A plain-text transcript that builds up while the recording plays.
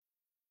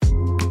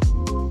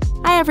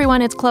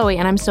everyone, it's Chloe,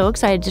 and I'm so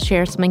excited to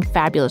share something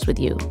fabulous with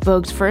you.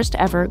 Vogue's first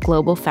ever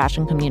global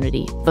fashion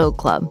community, Vogue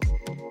Club.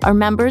 Our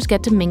members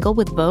get to mingle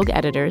with Vogue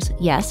editors,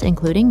 yes,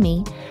 including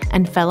me,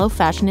 and fellow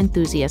fashion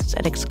enthusiasts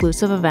at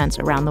exclusive events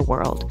around the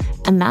world.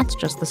 And that's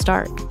just the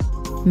start.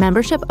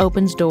 Membership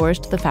opens doors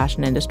to the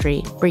fashion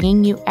industry,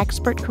 bringing you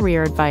expert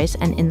career advice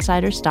and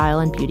insider style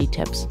and beauty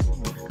tips.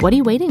 What are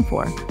you waiting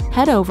for?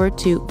 Head over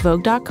to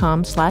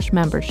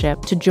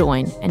Vogue.com/membership to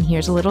join, and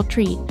here's a little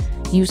treat.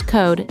 Use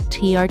code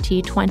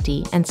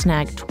TRT20 and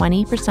snag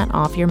 20%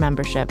 off your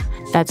membership.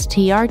 That's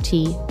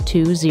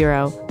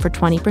TRT20 for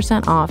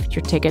 20% off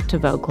your ticket to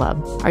Vogue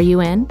Club. Are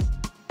you in?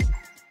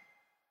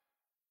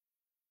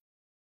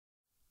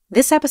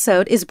 This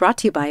episode is brought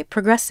to you by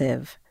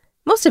Progressive.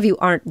 Most of you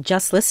aren't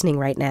just listening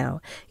right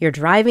now. You're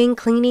driving,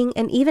 cleaning,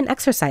 and even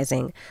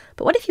exercising.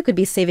 But what if you could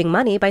be saving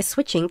money by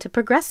switching to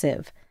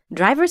Progressive?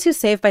 Drivers who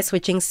save by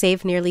switching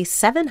save nearly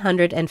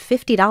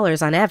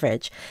 $750 on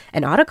average,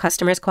 and auto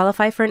customers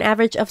qualify for an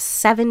average of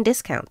 7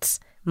 discounts.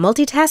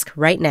 Multitask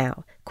right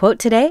now. Quote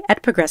today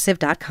at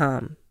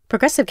Progressive.com.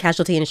 Progressive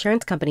Casualty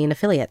Insurance Company and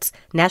Affiliates.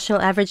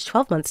 National average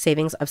 12-month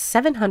savings of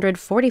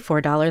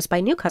 $744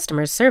 by new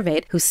customers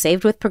surveyed who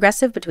saved with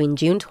Progressive between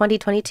June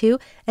 2022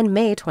 and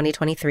May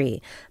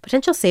 2023.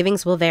 Potential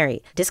savings will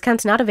vary.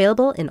 Discounts not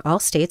available in all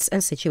states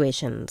and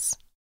situations.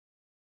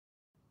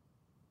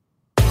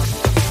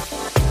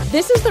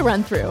 This is The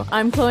Run Through.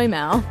 I'm Chloe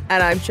Mal.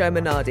 And I'm Chioma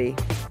Nadi.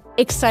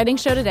 Exciting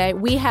show today.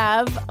 We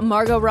have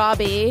Margot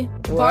Robbie,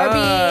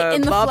 Barbie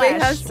in the Barbie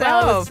flesh.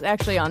 herself. Well, it's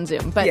actually on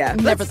Zoom, but yeah,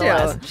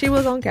 nevertheless. Still, she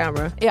was on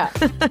camera. Yeah.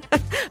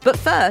 But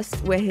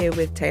first, we're here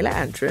with Taylor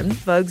Antrim,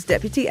 Vogue's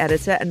deputy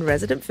editor and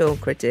resident film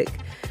critic,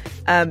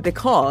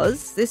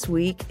 because this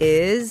week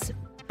is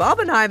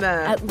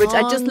Barbenheimer, which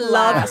I just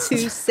love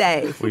to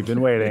say. We've been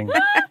waiting.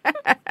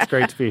 It's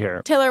great to be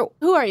here. Taylor,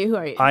 who are you?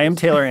 I am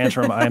Taylor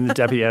Antrim. I am the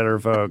deputy editor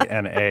of Vogue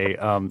and a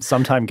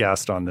sometime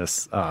guest on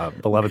this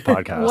beloved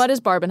podcast. What is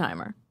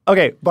Barbenheimer?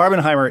 Okay,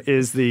 Barbenheimer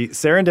is the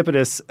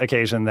serendipitous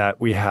occasion that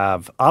we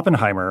have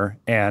Oppenheimer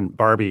and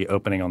Barbie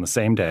opening on the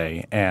same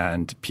day,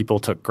 and people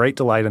took great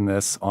delight in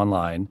this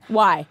online.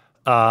 Why?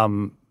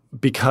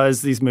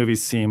 Because these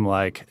movies seem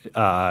like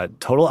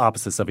total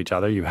opposites of each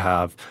other. You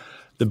have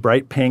the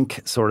bright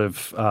pink sort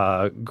of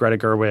Greta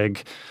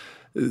Gerwig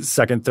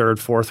second, third,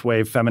 fourth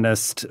wave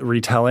feminist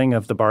retelling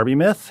of the Barbie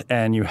myth,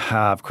 and you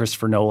have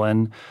Christopher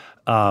Nolan,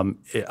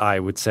 I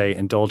would say,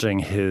 indulging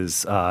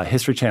his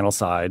History Channel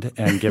side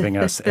and giving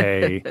us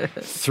a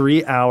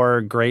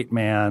 3-hour great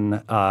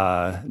man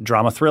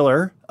drama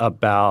thriller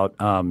about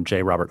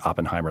J. Robert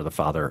Oppenheimer, the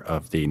father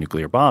of the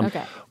nuclear bomb.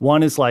 Okay.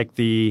 One is like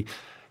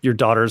your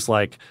daughter's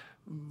like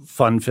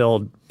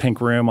fun-filled pink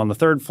room on the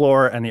 3rd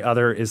floor, and the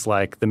other is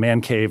like the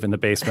man cave in the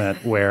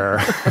basement where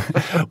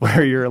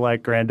your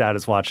like granddad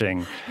is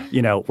watching,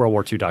 World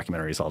War II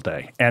documentaries all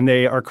day, and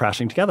they are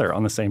crashing together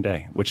on the same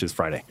day, which is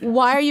Friday.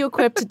 Why are you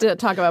equipped to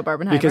talk about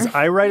Barbenheimer? Because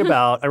I write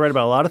about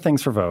a lot of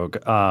things for Vogue,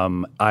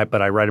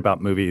 but I write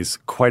about movies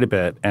quite a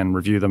bit and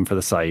review them for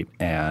the site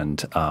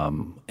and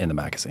in the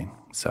magazine.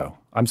 So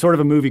I'm sort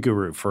of a movie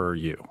guru for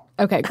you.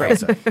 Okay, great.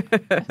 Does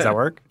that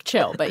work?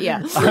 Chill, but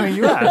yeah. I mean,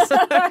 you asked.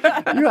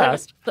 You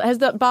asked. Has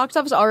the box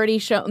office already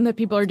shown that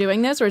people are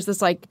doing this, or is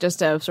this like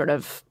just a sort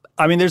of...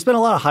 I mean, there's been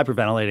a lot of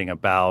hyperventilating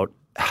about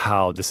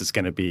how this is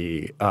going to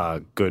be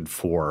good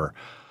for,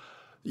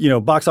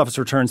 box office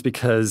returns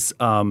because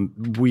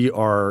we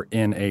are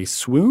in a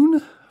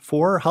swoon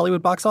for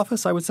Hollywood box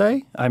office, I would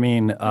say. I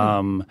mean...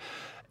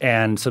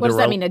 And so what does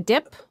that mean, a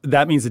dip?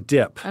 That means a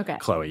dip, okay.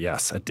 Chloe,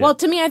 yes, a dip. Well,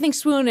 to me, I think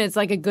swoon is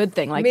like a good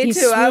thing. Like, me he's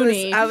too.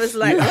 swoony. I was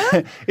like,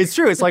 what? It's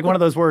true. It's like one of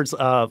those words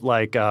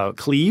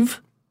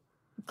cleave.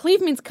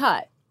 Cleave means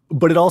cut.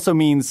 But it also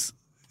means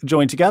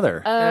join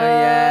together.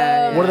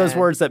 Yeah. What are those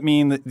words that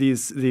mean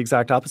the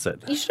exact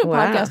opposite? You should do a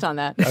podcast on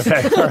that.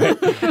 Okay, all right.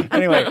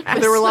 Anyway,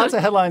 there were lots of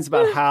headlines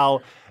about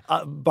how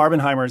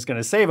Barbenheimer is going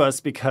to save us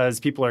because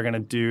people are going to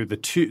do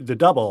the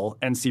double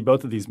and see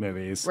both of these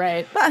movies.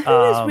 Right. But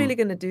who is really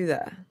going to do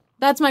that?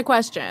 That's my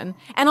question.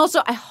 And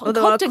also, I hope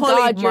to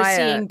God you're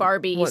seeing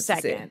Barbie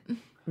second.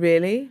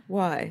 Really?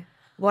 Why?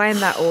 Why in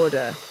that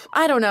order?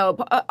 I don't know.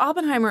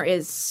 Oppenheimer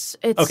is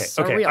a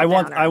real I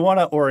want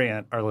downer. to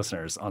orient our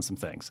listeners on some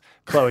things.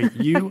 Chloe,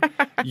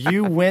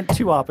 you went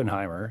to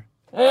Oppenheimer.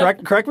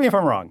 Correct me if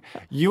I'm wrong.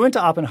 You went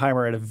to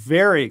Oppenheimer at a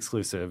very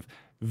exclusive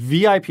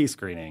VIP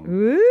screening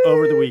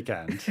over the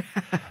weekend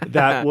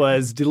that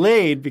was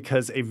delayed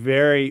because a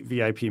very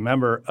VIP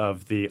member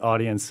of the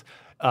audience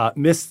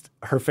missed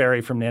her ferry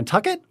from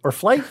Nantucket or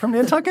flight from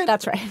Nantucket.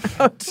 That's right.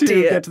 To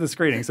get to the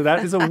screening. So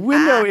that is a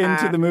window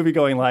into the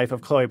movie-going life of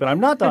Chloe. But I'm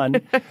not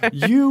done.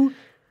 You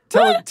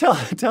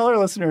tell our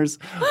listeners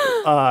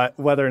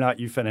whether or not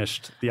you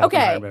finished the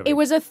Oppenheimer movie. It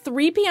was a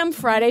 3 p.m.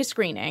 Friday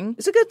screening.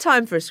 It's a good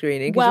time for a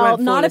screening. Well,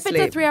 not if it's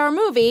a 3-hour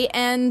movie.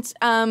 And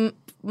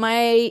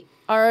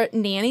our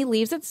nanny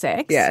leaves at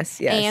 6. Yes.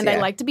 And I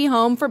like to be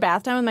home for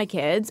bath time with my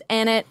kids.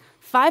 And at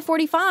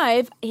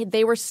 5:45,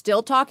 they were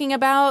still talking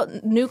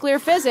about nuclear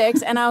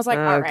physics, and I was like,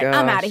 all right,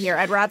 I'm out of here.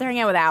 I'd rather hang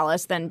out with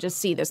Alice than just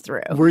see this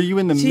through. Were you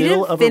in the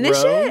middle of a row?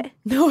 Finish it?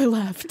 No, I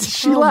left.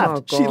 She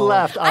left. She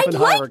left. I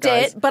liked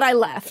it, but I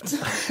left.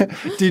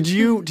 Did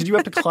you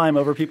have to climb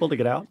over people to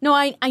get out? No,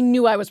 I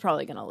knew I was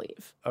probably going to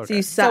leave. Okay. So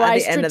you sat at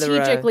the end of the row.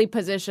 I strategically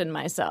positioned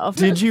myself.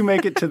 Did you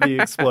make it to the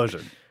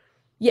explosion?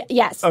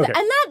 Yes. Okay. And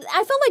that,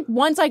 I felt like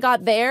once I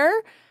got there,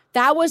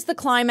 that was the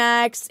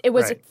climax. It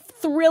was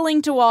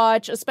thrilling to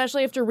watch,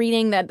 especially after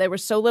reading that there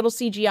was so little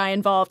CGI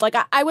involved. Like,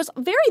 I was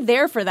very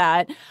there for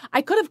that.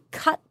 I could have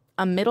cut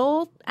a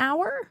middle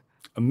hour.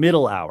 A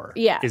middle hour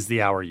is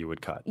the hour you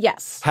would cut.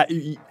 Yes.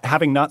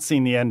 Having not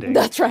seen the ending.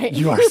 That's right.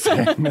 You are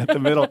saying that the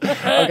middle.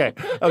 Okay.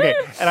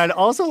 And I'd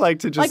also like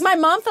to just... Like, my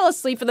mom fell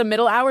asleep for the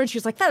middle hour, and she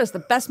was like, that is the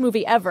best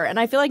movie ever. And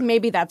I feel like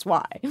maybe that's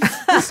why.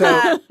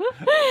 So,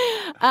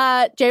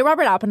 J.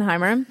 Robert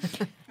Oppenheimer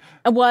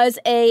was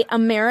an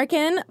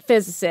American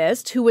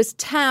physicist who was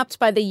tapped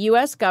by the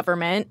U.S.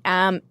 government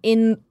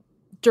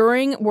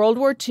during World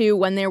War II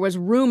when there was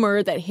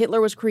rumor that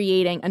Hitler was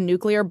creating a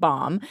nuclear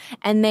bomb.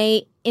 And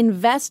they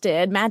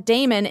invested, Matt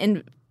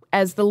Damon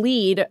as the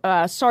lead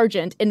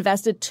sergeant,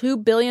 invested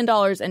 $2 billion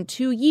in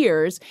 2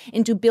 years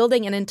into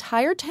building an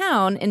entire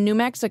town in New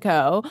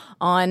Mexico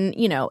on,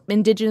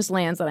 indigenous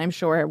lands that I'm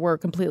sure were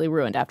completely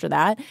ruined after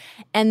that,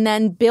 and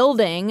then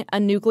building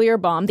a nuclear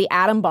bomb, the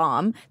atom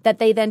bomb, that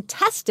they then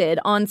tested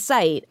on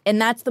site.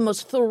 And that's the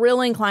most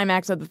thrilling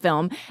climax of the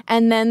film.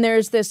 And then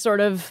there's this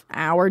sort of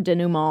hour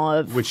denouement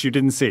of... Which you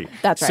didn't see.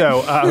 That's right.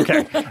 So,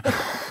 okay.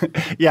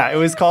 Yeah, it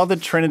was called the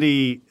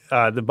Trinity...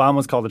 the bomb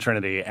was called the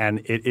Trinity, and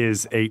it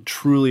is a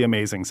truly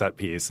amazing set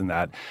piece in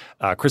that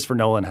Christopher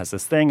Nolan has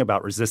this thing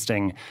about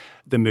resisting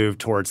the move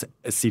towards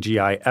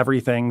CGI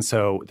everything.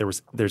 So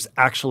there's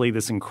actually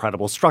this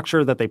incredible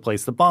structure that they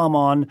place the bomb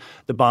on.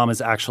 The bomb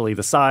is actually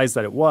the size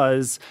that it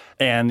was,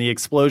 and the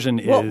explosion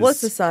is...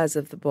 What's the size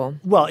of the bomb?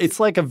 Well, it's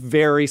like a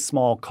very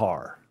small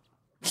car.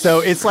 So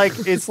it's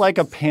like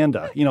a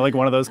Panda, like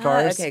one of those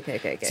cars.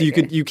 Okay. So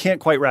you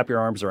can't quite wrap your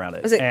arms around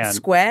it. Was it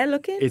square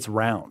looking? It's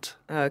round.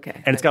 Oh,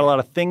 okay. And it's got a lot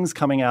of things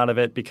coming out of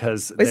it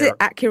because... Is it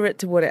accurate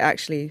to what it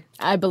actually...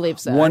 I believe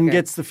so. One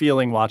gets the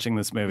feeling watching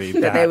this movie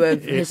that they were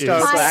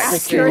historical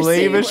accuracy.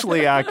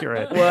 Slavishly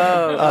accurate.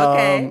 Whoa,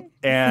 okay.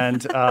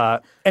 And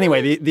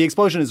anyway, the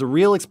explosion is a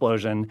real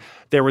explosion.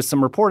 There was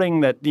some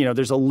reporting that,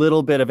 there's a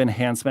little bit of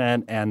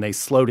enhancement and they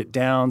slowed it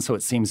down so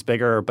it seems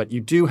bigger. But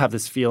you do have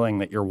this feeling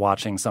that you're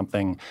watching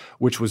something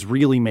which was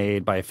really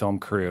made by a film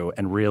crew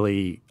and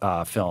really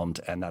filmed.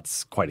 And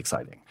that's quite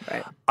exciting.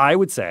 Right. I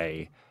would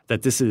say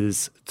that this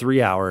is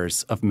 3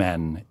 hours of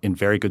men in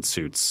very good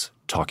suits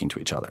talking to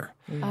each other.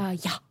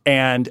 Yeah.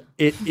 And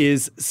it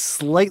is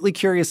slightly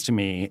curious to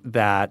me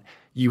that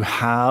you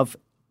have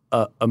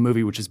a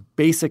movie which is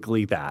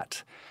basically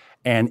that,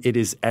 and it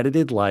is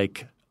edited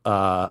like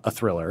a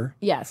thriller.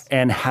 Yes.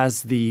 And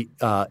has the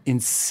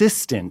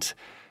insistent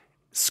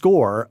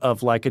score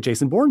of like a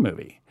Jason Bourne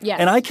movie. Yes.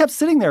 And I kept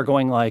sitting there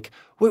going like,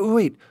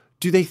 wait.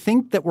 Do they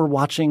think that we're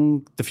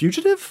watching The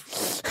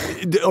Fugitive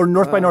or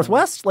North by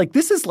Northwest? Like,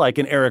 this is like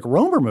an Eric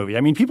Romer movie.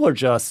 I mean, people are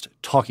just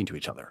talking to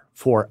each other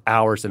for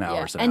hours and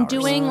hours and hours. And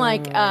doing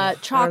like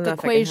chalk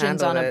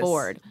equations on a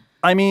board.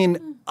 I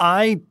mean,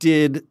 I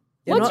did...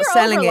 You're What's not your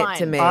selling overline? it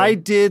to me. I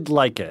did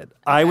like it. Okay.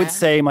 I would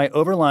say my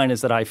overline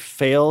is that I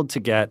failed to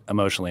get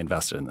emotionally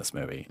invested in this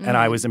movie. And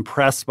I was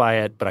impressed by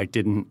it, but I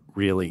didn't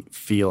really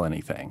feel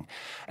anything.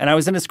 And I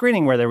was in a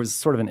screening where there was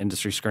sort of an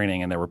industry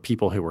screening and there were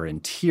people who were in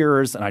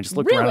tears. And I just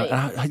looked around.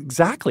 And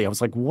exactly. I was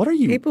like, what are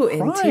you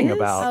crying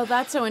about? Oh,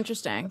 that's so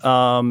interesting.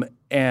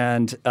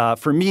 And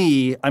for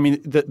me, I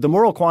mean, the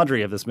moral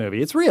quandary of this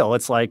movie, it's real.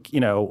 It's like,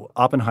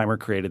 Oppenheimer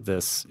created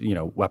this,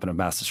 weapon of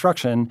mass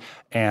destruction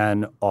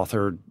and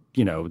authored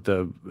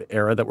the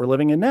era that we're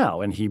living in now.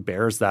 And he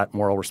bears that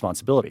moral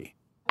responsibility.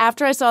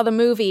 After I saw the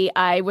movie,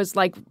 I was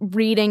like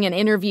reading an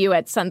interview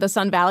at the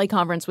Sun Valley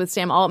conference with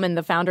Sam Altman,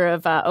 the founder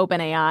of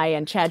OpenAI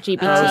and ChatGPT.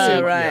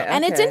 Oh, right.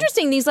 And it's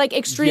interesting, these like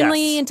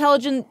extremely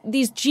intelligent,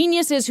 these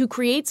geniuses who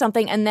create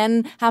something and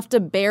then have to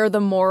bear the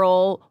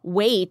moral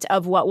weight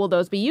of what will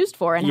those be used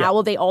for and how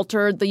will they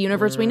alter the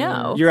universe we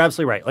know. You're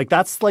absolutely right. Like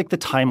that's like the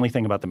timely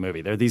thing about the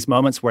movie. There are these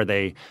moments where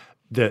the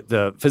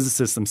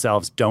physicists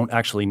themselves don't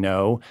actually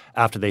know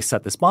after they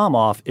set this bomb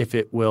off if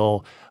it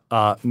will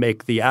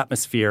make the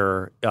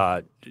atmosphere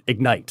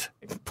ignite.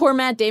 Poor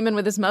Matt Damon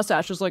with his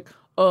mustache was like,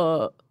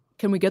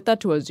 can we get that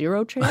to a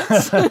 0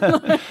 chance?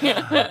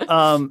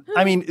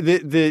 I mean,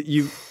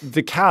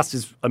 the cast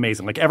is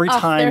amazing. Like every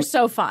time, they're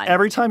so fun.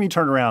 Every time you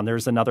turn around,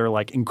 there's another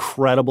like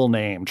incredible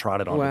name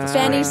trotted onto the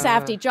screen. Benny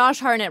Safdie, Josh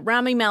Hartnett,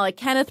 Rami Malek,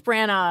 Kenneth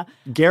Branagh,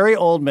 Gary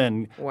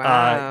Oldman,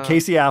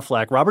 Casey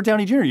Affleck, Robert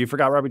Downey Jr. You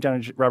forgot Robert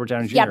Downey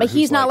Jr. Yeah, but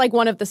he's not like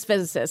one of the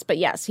physicists. But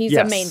yes, he's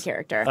a main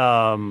character.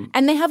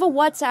 And they have a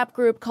WhatsApp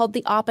group called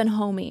the Oppen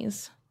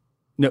Homies.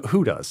 No,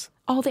 who does?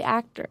 All the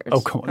actors. Oh,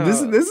 come on.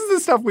 This is the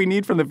stuff we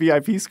need from the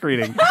VIP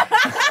screening.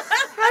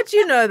 How'd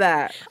you know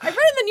that? I read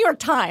it in the New York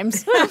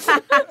Times. That's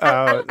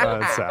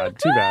sad.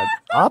 Too bad.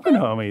 Oppen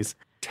Homies,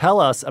 tell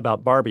us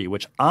about Barbie,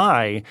 which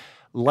I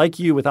like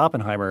you with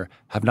Oppenheimer,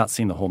 have not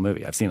seen the whole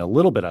movie. I've seen a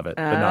little bit of it,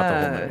 but not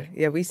the whole movie.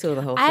 Yeah, we saw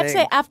the whole thing. I have to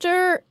say,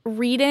 after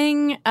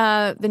reading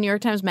the New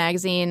York Times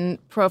Magazine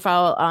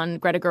profile on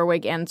Greta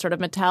Gerwig and sort of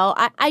Mattel,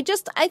 I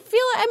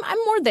feel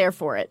I'm more there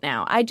for it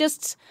now.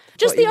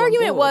 The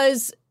argument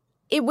was,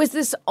 it was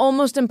this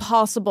almost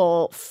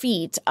impossible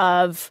feat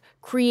of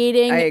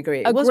creating a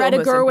Greta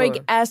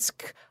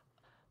Gerwig-esque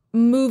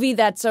movie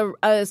that's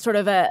a sort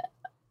of a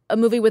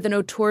movie with an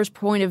auteur's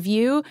point of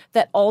view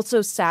that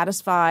also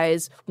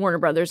satisfies Warner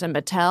Brothers and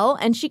Mattel.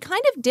 And she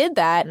kind of did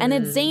that. And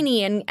it's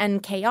zany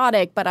and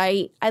chaotic, but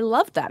I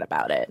loved that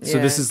about it. So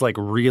this is like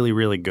really,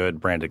 really good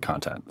branded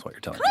content, is what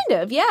you're telling me.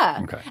 Kind of, yeah.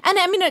 Okay. And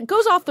I mean, it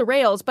goes off the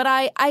rails, but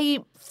I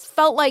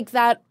felt like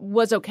that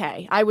was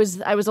okay. I was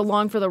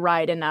along for the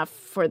ride enough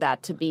for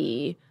that to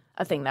be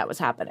a thing that was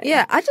happening.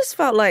 Yeah, I just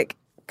felt like,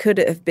 could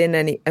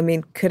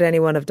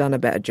anyone have done a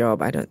better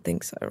job? I don't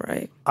think so,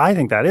 right? I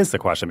think that is the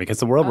question, because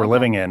the world we're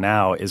living in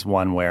now is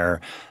one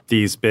where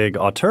these big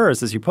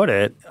auteurs, as you put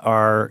it,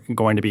 are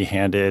going to be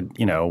handed,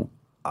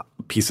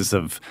 pieces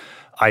of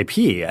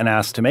IP and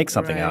asked to make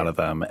something out of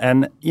them.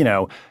 And,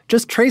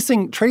 just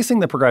tracing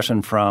the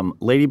progression from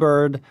Lady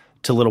Bird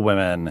to Little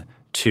Women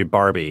to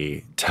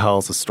Barbie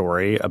tells a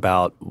story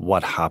about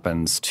what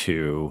happens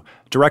to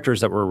directors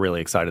that we're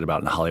really excited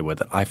about in Hollywood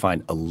that I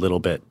find a little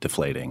bit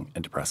deflating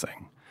and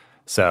depressing.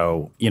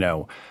 So,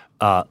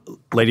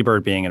 Lady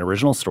Bird being an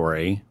original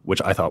story,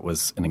 which I thought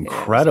was an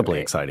incredibly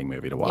exciting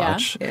movie to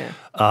watch.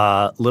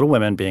 Yeah. Little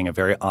Women being a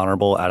very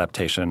honorable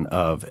adaptation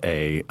of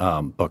a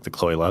book that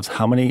Chloe loves.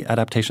 How many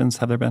adaptations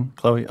have there been,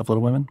 Chloe, of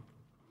Little Women?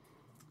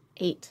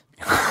 8.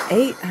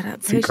 8 adaptations.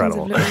 It's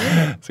incredible. Of Little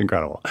Women. It's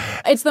incredible.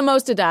 It's the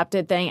most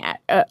adapted thing,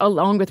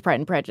 along with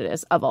Pride and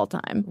Prejudice, of all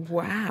time.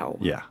 Wow.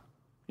 Yeah.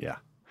 Yeah.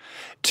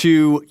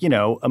 To,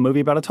 a movie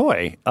about a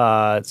toy,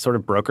 sort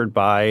of brokered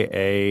by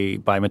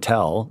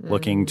Mattel,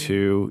 looking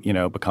to,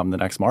 become the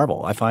next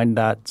Marvel. I find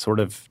that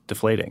sort of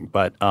deflating,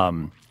 but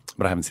I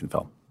haven't seen the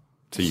film.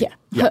 So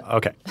yeah,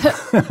 okay.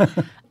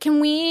 Can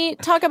we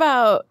talk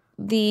about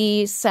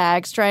the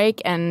SAG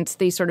strike and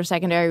the sort of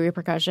secondary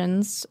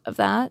repercussions of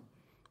that?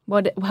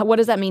 What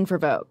does that mean for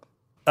Vogue?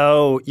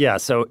 Oh, yeah.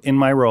 So in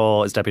my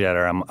role as deputy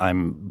editor,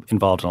 I'm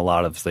involved in a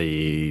lot of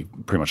pretty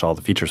much all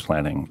the features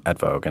planning at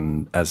Vogue.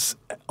 And as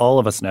all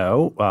of us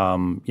know,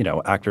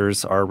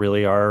 actors are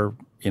really our,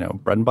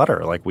 bread and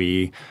butter. Like,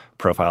 we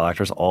profile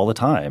actors all the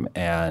time.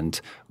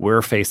 And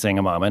we're facing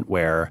a moment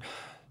where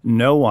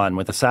no one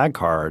with a SAG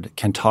card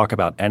can talk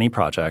about any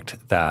project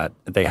that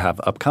they have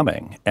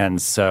upcoming.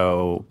 And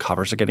so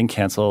covers are getting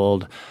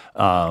canceled.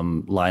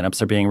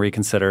 Lineups are being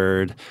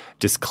reconsidered.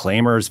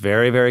 Disclaimers,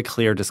 very, very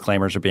clear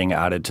disclaimers are being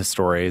added to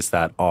stories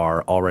that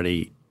are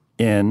already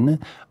in,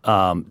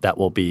 that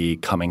will be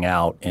coming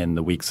out in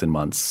the weeks and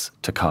months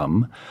to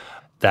come,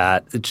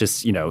 that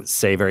just,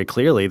 say very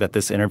clearly that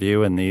this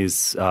interview and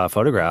these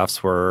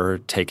photographs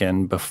were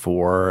taken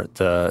before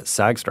the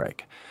SAG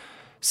strike.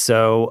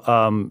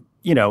 So,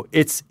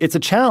 it's a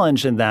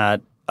challenge in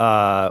that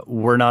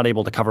we're not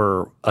able to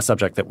cover a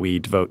subject that we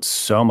devote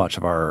so much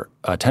of our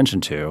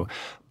attention to,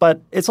 but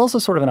it's also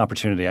sort of an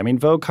opportunity. I mean,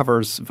 Vogue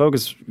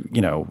is,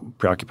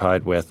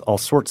 preoccupied with all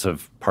sorts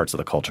of parts of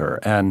the culture,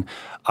 and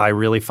I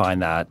really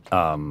find that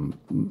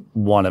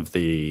one of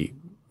the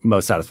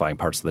most satisfying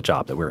parts of the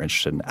job, that we're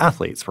interested in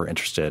athletes, we're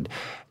interested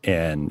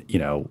in,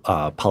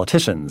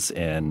 politicians,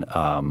 in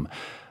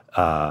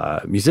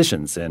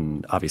musicians,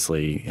 and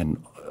obviously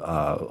in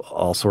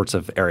all sorts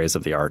of areas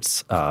of the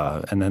arts,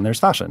 and then there's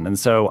fashion. And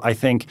so I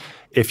think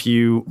if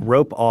you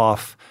rope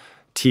off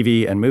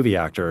TV and movie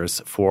actors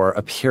for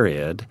a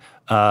period,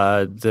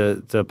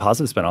 the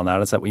positive spin on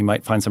that is that we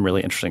might find some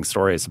really interesting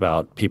stories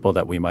about people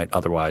that we might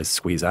otherwise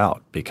squeeze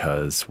out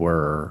because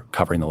we're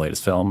covering the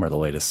latest film or the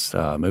latest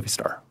movie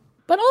star.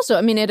 But also,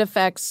 I mean, it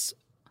affects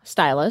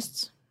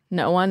stylists.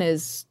 No one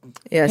is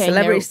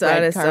celebrity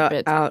stylists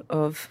are out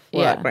of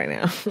work right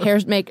now.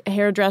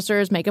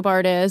 Hairdressers, makeup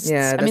artists.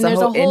 Yeah, there's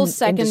a whole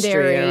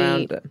secondary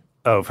around it.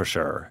 Oh, for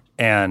sure.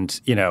 And,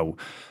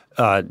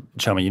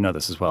 Chioma, you know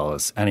this as well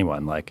as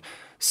anyone, like,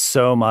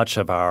 so much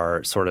of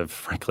our sort of,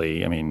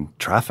 frankly,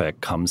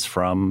 traffic comes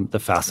from the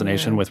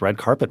fascination with red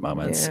carpet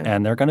moments,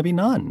 and there are going to be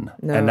none.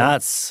 No. And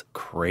that's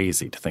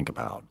crazy to think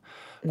about.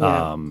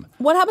 Yeah.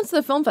 What happens to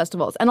the film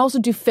festivals? And also,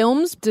 do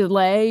films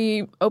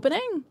delay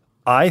opening?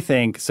 I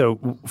think so.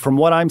 From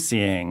what I'm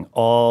seeing,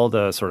 all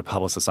the sort of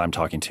publicists I'm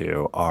talking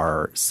to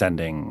are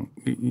sending,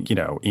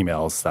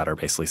 emails that are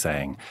basically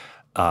saying,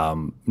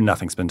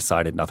 nothing's been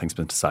decided, nothing's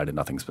been decided,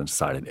 nothing's been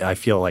decided. I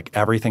feel like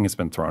everything has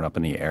been thrown up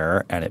in the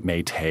air, and it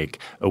may take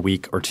a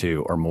week or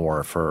two or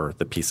more for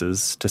the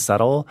pieces to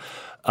settle.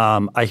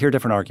 I hear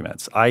different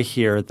arguments. I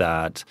hear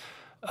that,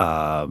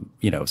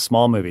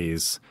 small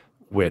movies,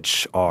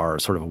 which are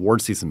sort of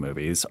award season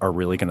movies, are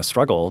really going to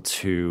struggle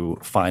to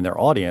find their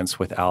audience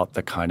without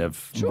the kind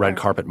of red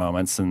carpet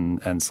moments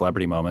and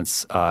celebrity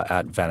moments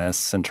at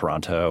Venice and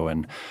Toronto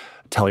and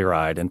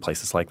Telluride and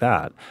places like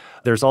that.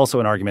 There's also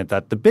an argument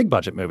that the big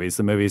budget movies,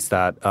 the movies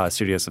that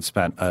studios have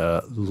spent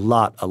a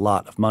lot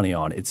of money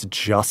on, it's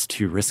just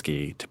too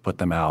risky to put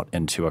them out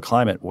into a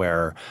climate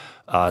where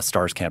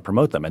stars can't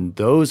promote them. And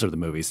those are the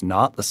movies,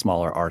 not the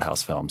smaller art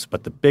house films,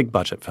 but the big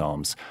budget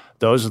films.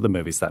 Those are the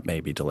movies that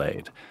may be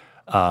delayed.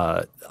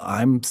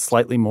 I'm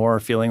slightly more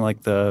feeling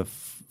like the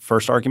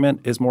first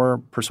argument is more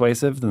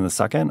persuasive than the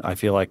second. I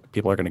feel like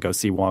people are going to go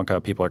see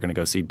Wonka, people are going to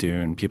go see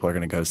Dune, people are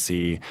going to go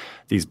see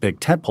these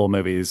big tentpole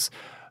movies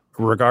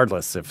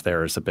regardless if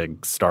there's a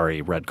big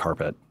starry red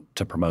carpet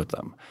to promote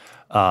them.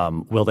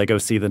 Will they go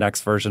see the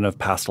next version of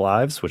Past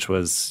Lives, which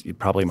was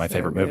probably my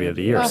favorite movie of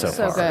the year so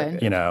far?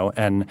 Good. You know,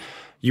 and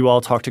you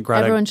all talked to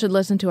Greta. Everyone should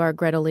listen to our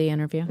Greta Lee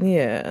interview.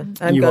 Yeah,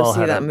 and go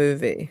see that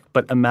movie.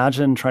 But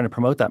imagine trying to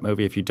promote that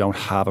movie if you don't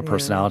have a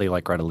personality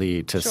like Greta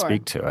Lee to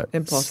speak to it.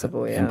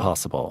 Impossible,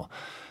 Impossible.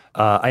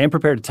 I am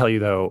prepared to tell you,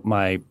 though,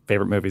 my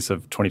favorite movies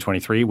of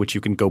 2023, which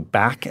you can go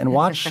back and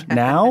watch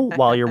now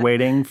while you're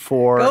waiting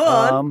for… Go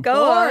on.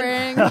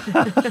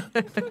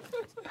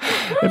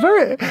 If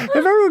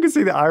everyone could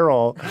see the eye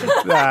roll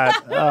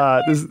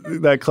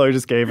that Chloe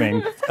just gave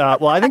me.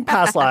 Well, I think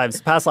Past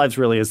Lives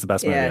really is the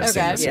best movie I've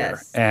seen this year.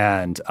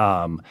 And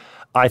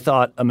I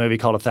thought a movie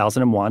called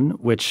 1001,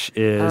 which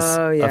is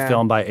a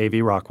film by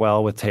A.V.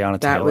 Rockwell with Teyana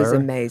Taylor. That was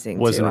amazing,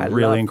 was too. a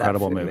really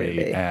incredible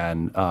movie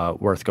and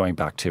worth going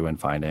back to and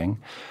finding.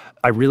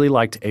 I really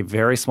liked a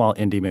very small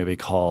indie movie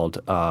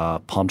called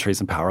Palm Trees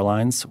and Power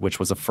Lines, which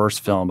was a first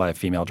film by a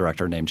female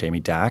director named Jamie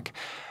Dack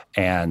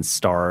and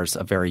stars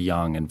a very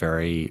young and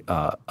very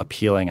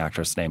appealing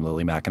actress named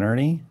Lily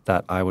McInerney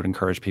that I would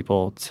encourage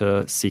people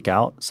to seek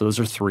out. So those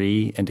are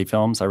 3 indie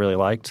films I really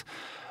liked.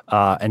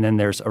 And then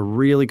there's a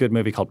really good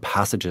movie called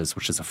Passages,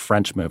 which is a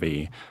French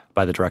movie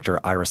by the director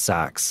Ira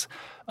Sachs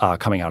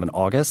coming out in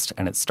August.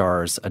 And it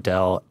stars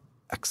Adele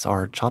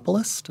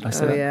Exarchopoulos. Did I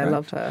say that right? I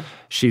love her.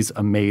 She's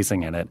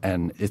amazing in it.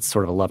 And it's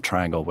sort of a love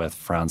triangle with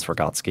Franz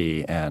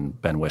Rogotsky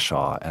and Ben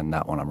Whishaw. And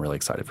that one I'm really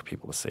excited for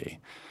people to see.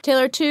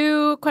 Taylor,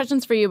 2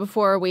 questions for you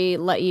before we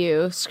let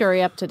you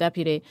scurry up to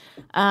deputy.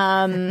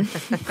 I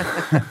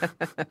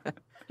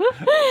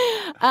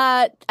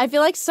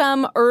feel like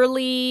some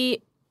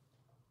early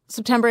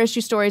September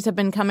issue stories have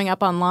been coming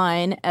up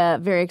online.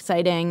 Very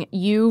exciting.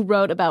 You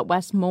wrote about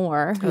Wes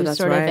Moore, who's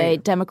sort of a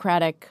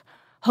Democratic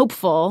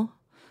hopeful.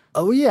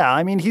 Oh, yeah.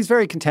 I mean, he's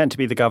very content to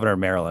be the governor of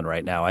Maryland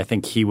right now. I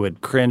think he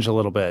would cringe a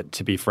little bit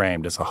to be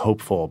framed as a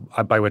hopeful,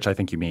 by which I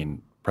think you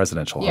mean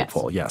presidential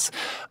hopeful, yes.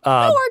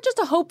 Or just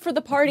a hope for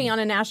the party on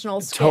a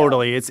national scale.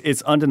 Totally.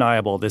 It's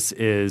undeniable. This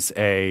is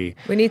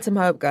we need some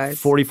hope, guys.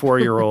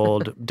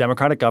 44-year-old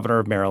Democratic governor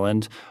of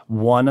Maryland,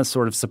 won a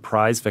sort of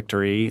surprise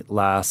victory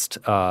last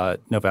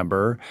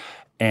November.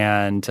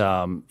 And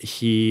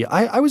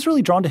I was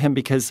really drawn to him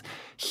because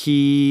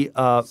he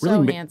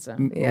really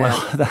handsome.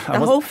 Well, the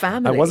whole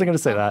family. I wasn't going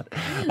to say that,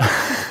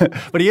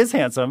 but he is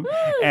handsome,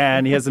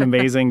 and he has an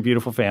amazing,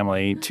 beautiful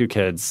family, 2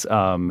 kids,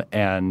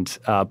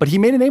 but he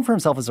made a name for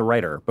himself as a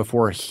writer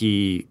before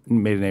he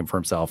made a name for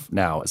himself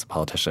now as a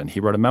politician. He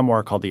wrote a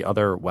memoir called The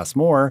Other Wes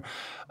Moore,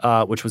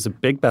 which was a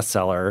big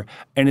bestseller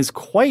and is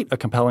quite a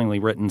compellingly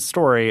written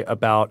story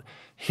about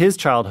his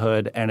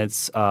childhood, and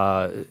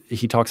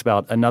he talks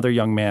about another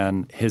young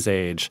man his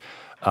age.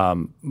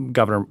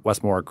 Governor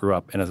Wes Moore grew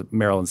up in a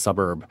Maryland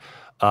suburb,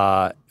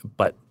 and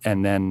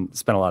then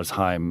spent a lot of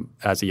time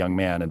as a young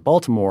man in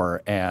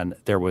Baltimore. And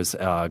there was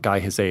a guy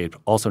his age,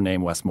 also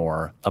named Wes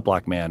Moore, a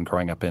black man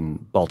growing up in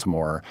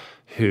Baltimore,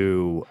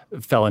 who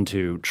fell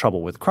into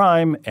trouble with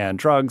crime and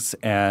drugs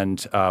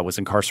and was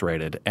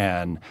incarcerated.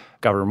 And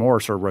Governor Moore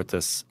sort of wrote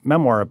this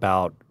memoir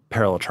about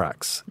parallel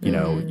tracks. You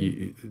know,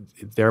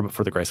 There But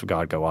for the Grace of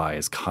God Go I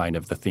is kind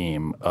of the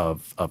theme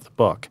of the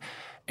book.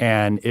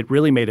 And it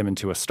really made him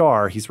into a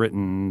star. He's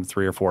written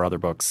 3 or 4 other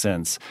books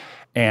since.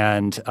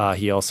 And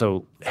he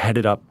also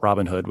headed up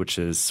Robin Hood, which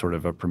is sort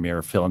of a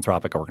premier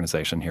philanthropic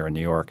organization here in New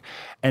York,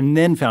 and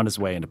then found his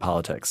way into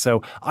politics.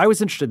 So I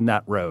was interested in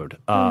that road,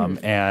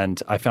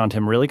 and I found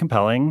him really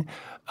compelling.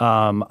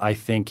 I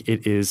think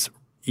it is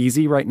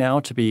easy right now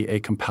to be a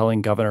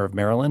compelling governor of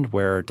Maryland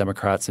where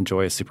Democrats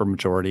enjoy a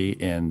supermajority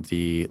in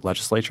the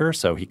legislature,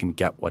 so he can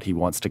get what he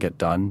wants to get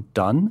done.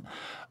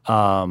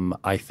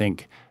 I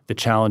think the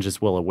challenges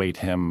will await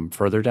him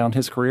further down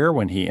his career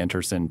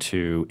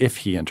if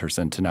he enters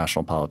into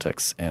national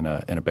politics in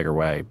a bigger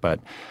way. But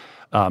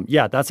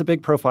that's a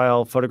big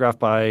profile photographed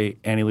by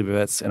Annie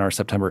Leibovitz in our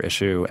September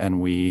issue,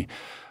 and we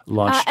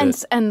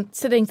launched and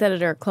sitting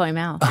senator Chloe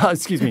Mal.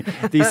 Excuse me.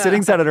 The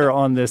sitting senator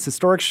on this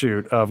historic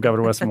shoot of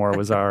Governor Wes Moore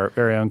was our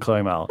very own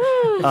Chloe Mal.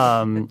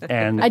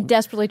 And I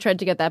desperately tried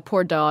to get that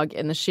poor dog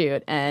in the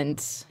shoot, and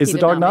is the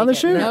dog not in the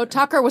shoot? No,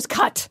 Tucker was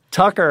cut.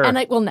 Tucker, and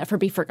it will never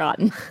be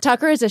forgotten.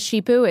 Tucker is a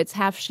Shih Tzu. It's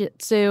half Shih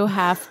Tzu,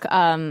 half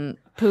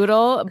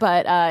poodle,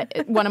 but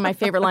one of my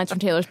favorite lines from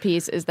Taylor's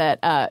piece is that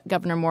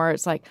Governor Moore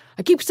is like,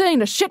 I keep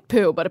saying a shit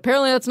poo, but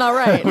apparently that's not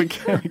right. we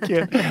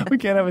can't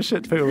have a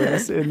shit poo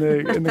in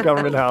the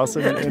government house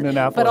in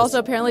Annapolis. But also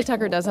apparently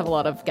Tucker does have a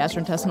lot of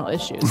gastrointestinal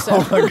issues. So.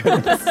 Oh my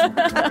goodness.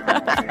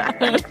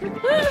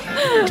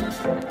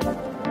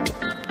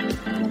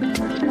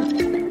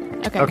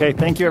 Okay,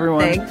 thank you,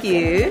 everyone. Thank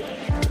you.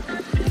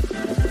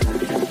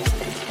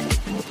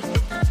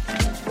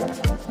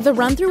 The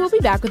Run-Through will be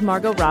back with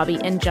Margot Robbie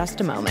in just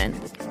a moment.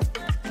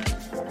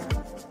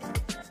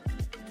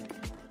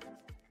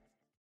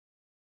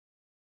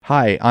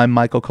 Hi, I'm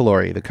Michael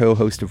Calori, the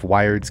co-host of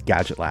Wired's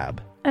Gadget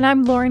Lab. And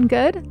I'm Lauren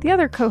Good, the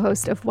other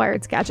co-host of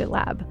Wired's Gadget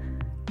Lab.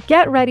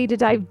 Get ready to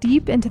dive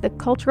deep into the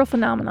cultural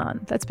phenomenon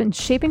that's been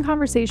shaping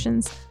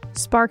conversations,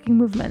 sparking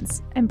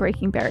movements, and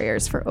breaking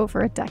barriers for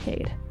over a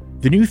decade.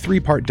 The new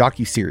 3-part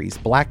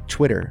docuseries, Black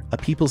Twitter, A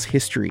People's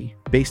History,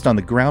 based on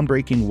the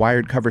groundbreaking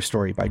Wired cover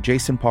story by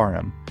Jason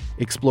Parham,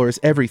 explores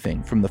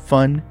everything from the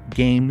fun,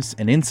 games,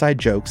 and inside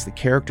jokes that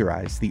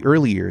characterize the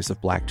early years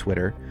of Black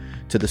Twitter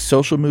to the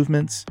social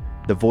movements,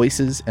 the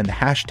voices, and the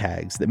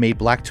hashtags that made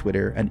Black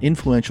Twitter an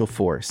influential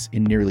force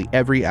in nearly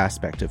every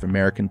aspect of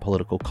American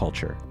political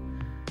culture.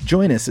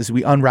 Join us as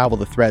we unravel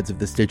the threads of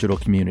this digital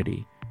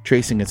community,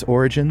 tracing its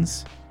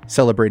origins,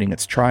 celebrating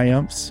its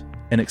triumphs,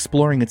 and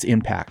exploring its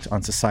impact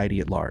on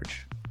society at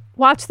large.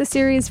 Watch the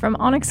series from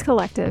Onyx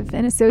Collective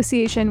in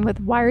association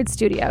with Wired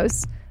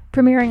Studios,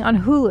 premiering on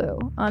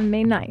Hulu on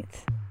May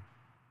 9th.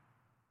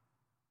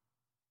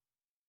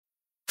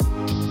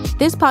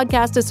 This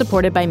podcast is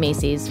supported by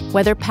Macy's.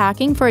 Whether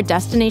packing for a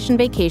destination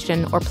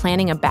vacation or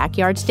planning a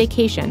backyard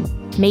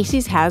staycation,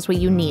 Macy's has what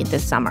you need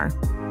this summer.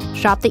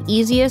 Shop the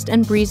easiest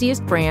and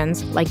breeziest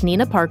brands like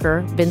Nina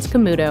Parker, Vince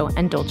Camuto,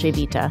 and Dolce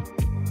Vita.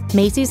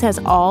 Macy's has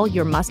all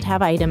your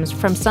must-have items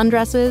from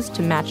sundresses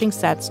to matching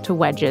sets to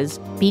wedges,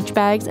 beach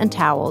bags and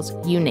towels,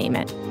 you name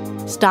it.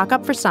 Stock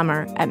up for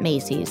summer at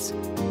Macy's.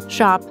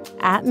 Shop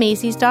at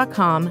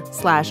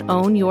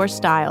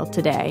Macys.com/ownyourstyle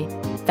today.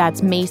 That's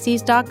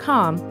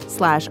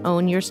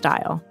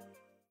Macys.com/ownyourstyle.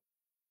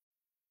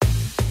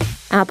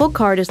 Apple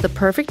Card is the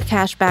perfect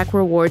cashback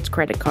rewards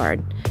credit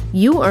card.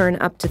 You earn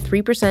up to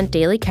 3%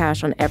 daily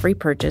cash on every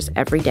purchase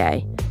every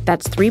day.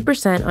 That's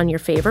 3% on your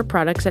favorite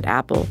products at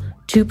Apple,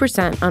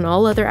 2% on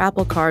all other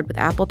Apple Card with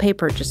Apple Pay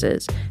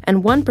purchases,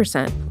 and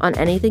 1% on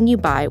anything you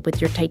buy with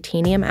your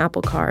titanium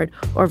Apple Card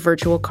or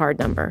virtual card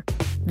number.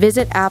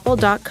 Visit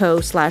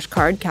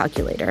apple.co/card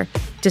calculator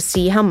to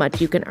see how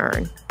much you can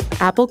earn.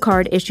 Apple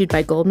Card issued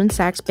by Goldman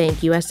Sachs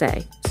Bank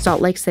USA,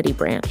 Salt Lake City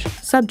branch,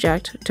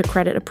 subject to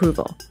credit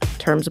approval.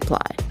 Terms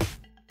apply.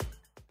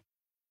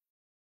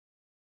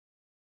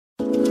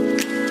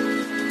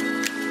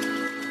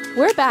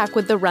 We're back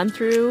with the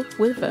Run-Through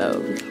with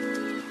Vogue.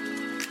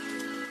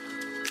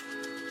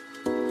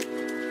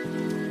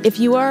 If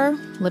you are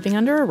living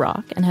under a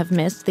rock and have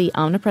missed the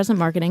omnipresent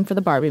marketing for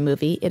the Barbie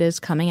movie, it is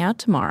coming out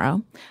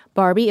tomorrow.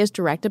 Barbie is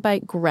directed by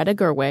Greta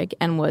Gerwig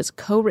and was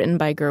co-written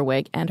by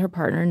Gerwig and her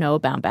partner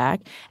Noah Baumbach.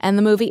 And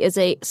the movie is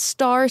a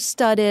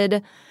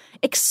star-studded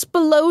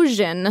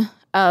explosion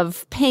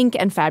of pink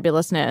and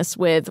fabulousness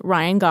with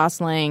Ryan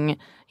Gosling,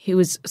 who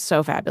was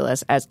so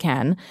fabulous as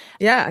Ken.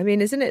 Yeah, I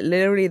mean, isn't it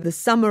literally the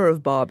summer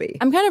of Barbie?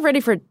 I'm kind of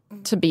ready for it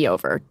to be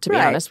over, to be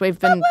honest. We've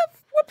been...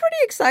 We're pretty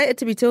excited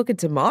to be talking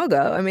to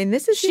Margot. I mean,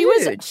 this is She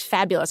huge. was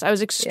fabulous. I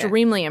was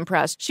extremely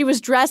impressed. She was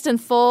dressed in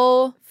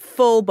full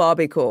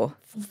Barbie core.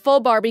 Full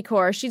Barbie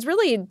core. She's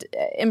really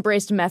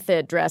embraced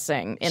method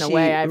dressing in a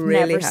way I've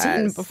really never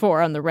seen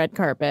before on the red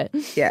carpet.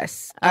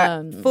 Yes,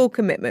 full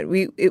commitment.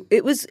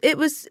 It was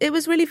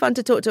really fun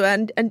to talk to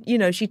her, and you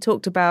know, she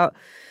talked about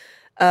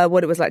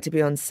what it was like to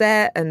be on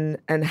set and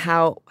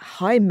how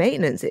high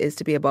maintenance it is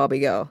to be a Barbie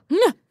girl.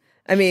 Yeah.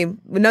 I mean,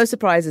 no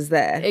surprises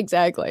there.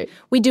 Exactly.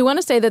 We do want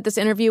to say that this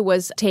interview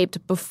was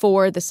taped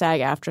before the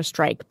SAG-AFTRA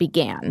strike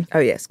began. Oh,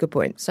 yes. Good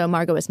point. So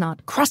Margot is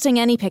not crossing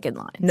any picket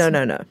lines. No.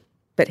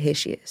 But here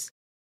she is.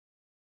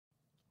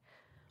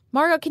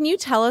 Margot, can you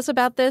tell us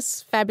about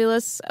this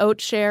fabulous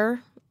oat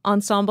share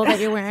ensemble that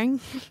you're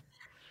wearing?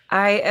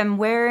 I am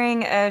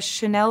wearing a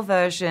Chanel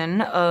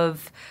version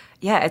of,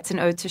 it's an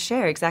ode to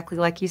Cher, exactly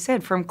like you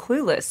said, from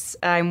Clueless.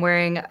 I'm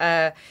wearing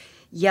a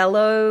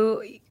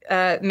yellow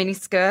mini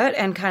skirt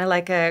and kind of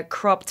like a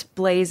cropped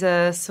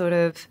blazer sort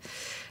of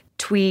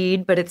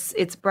tweed, but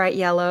it's bright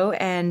yellow,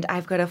 and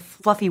I've got a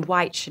fluffy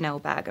white Chanel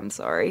bag,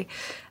 kind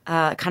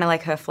of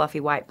like her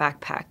fluffy white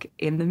backpack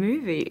in the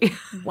movie.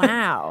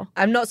 Wow.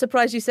 I'm not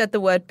surprised you said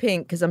the word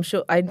pink, because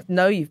I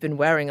know you've been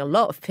wearing a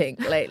lot of pink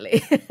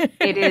lately.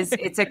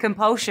 It's a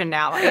compulsion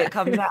now. It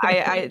comes out,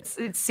 it's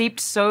seeped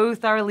so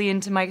thoroughly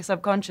into my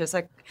subconscious,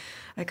 I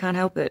can't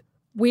help it.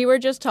 We were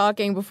just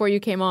talking before you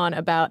came on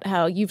about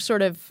how you've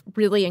sort of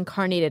really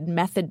incarnated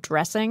method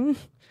dressing.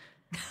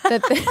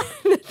 That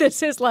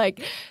this is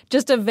like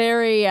just a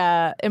very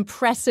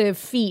impressive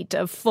feat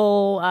of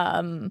full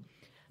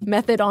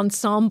method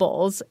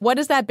ensembles. What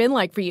has that been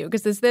like for you?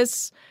 Because is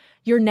this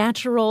your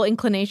natural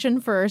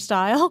inclination for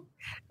style?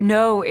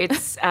 No,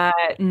 it's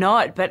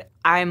not, but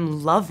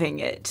I'm loving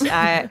it.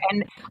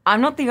 And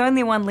I'm not the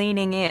only one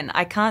leaning in.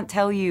 I can't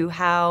tell you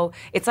how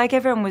it's like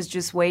everyone was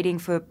just waiting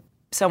for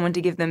someone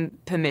to give them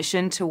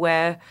permission to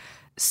wear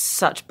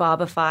such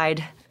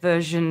barbified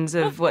versions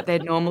of what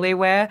they'd normally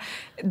wear.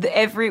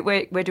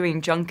 We're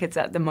doing junkets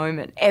at the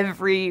moment.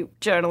 Every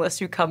journalist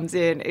who comes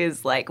in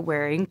is like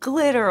wearing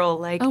glitter or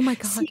like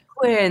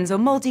sequins or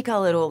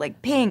multicolored or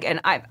like pink. And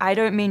I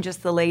don't mean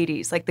just the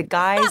ladies, like the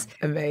guys.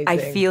 Amazing. I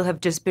feel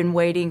have just been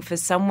waiting for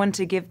someone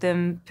to give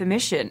them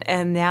permission,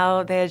 and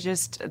now they're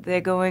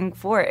going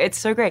for it. It's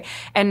so great.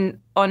 And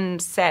on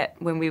set,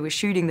 when we were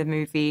shooting the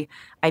movie,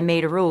 I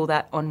made a rule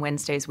that on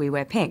Wednesdays we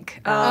wear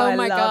pink. Oh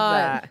my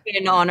God!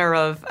 In honor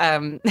of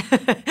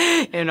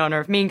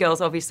Mean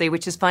Girls, obviously,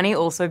 which is funny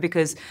also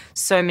because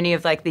so many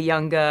of like the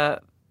younger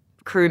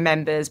crew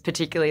members,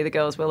 particularly the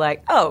girls, were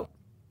like, "Oh,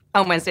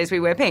 on Wednesdays we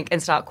wear pink,"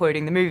 and start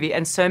quoting the movie.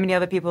 And so many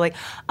other people were like,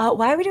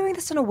 why are we doing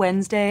this on a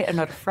Wednesday and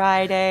not a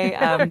Friday?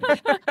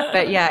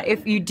 But yeah,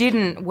 if you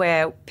didn't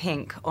wear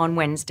pink on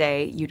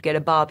Wednesday, you'd get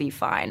a Barbie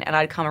fine. And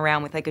I'd come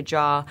around with like a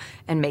jar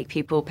and make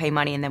people pay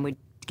money, and then we'd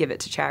give it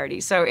to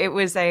charity. So it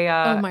was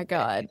oh my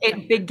God.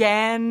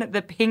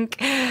 The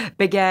pink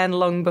began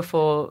long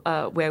before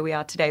where we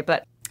are today.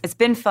 But it's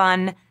been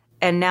fun.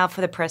 And now for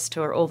the press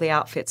tour, all the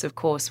outfits, of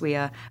course, we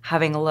are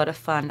having a lot of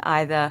fun,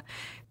 either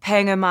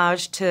paying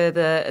homage to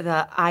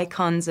the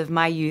icons of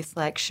my youth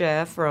like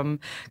Cher from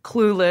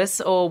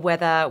Clueless, or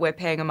whether we're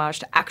paying homage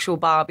to actual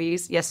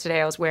Barbies. Yesterday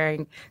I was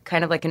wearing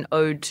kind of like an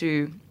ode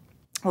to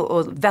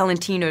or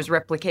Valentino's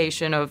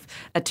replication of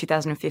a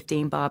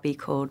 2015 Barbie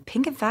called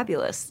Pink and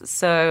Fabulous.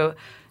 So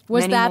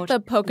was that the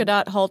polka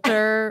dot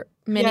halter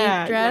mini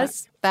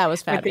dress? Yeah. That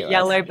was fabulous. With the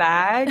yellow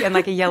bag and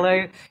like a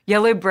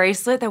yellow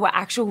bracelet. There were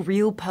actual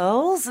real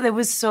pearls. There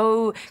was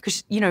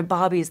because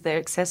Barbies, their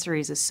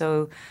accessories are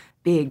so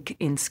big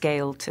in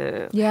scale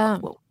to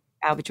what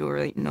our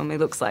jewelry normally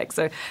looks like.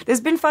 So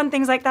there's been fun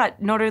things like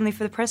that, not only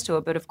for the press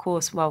tour, but of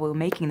course while we were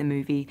making the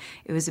movie,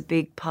 it was a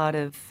big part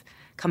of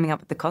coming up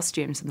with the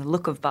costumes and the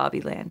look of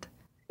Barbie Land.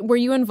 Were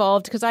you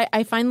involved? Because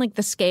I find like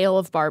the scale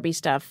of Barbie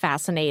stuff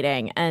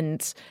fascinating,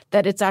 and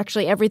that it's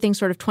actually everything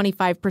sort of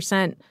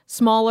 25%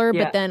 smaller,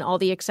 but then all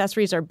the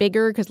accessories are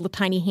bigger because the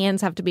tiny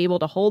hands have to be able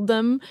to hold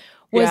them.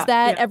 Was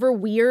that ever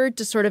weird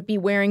to sort of be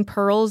wearing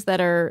pearls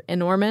that are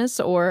enormous,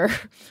 or...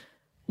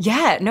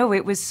 Yeah, no,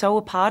 it was so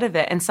a part of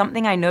it. And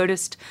something I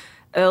noticed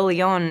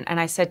early on, and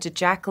I said to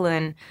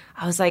Jacqueline,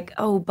 I was like,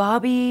 oh,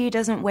 Barbie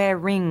doesn't wear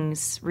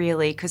rings,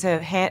 really, because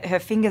her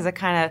fingers are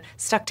kind of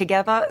stuck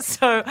together.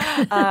 So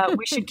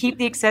we should keep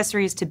the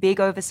accessories to big,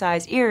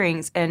 oversized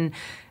earrings and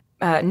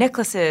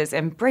necklaces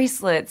and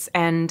bracelets.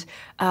 And,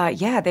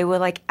 they were,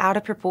 like, out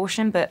of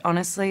proportion. But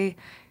honestly,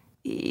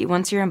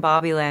 once you're in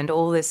Barbie Land,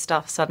 all this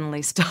stuff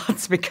suddenly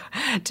starts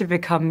to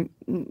become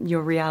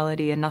your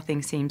reality, and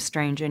nothing seems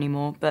strange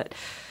anymore.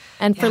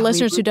 And for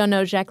listeners who don't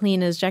know,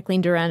 Jacqueline is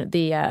Jacqueline Durant,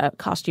 the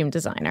costume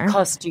designer.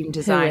 Costume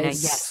designer,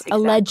 yes, exactly. A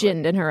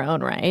legend in her own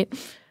right.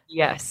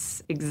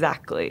 Yes,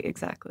 exactly.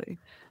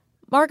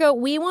 Margot,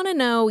 we want to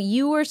know,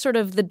 you were sort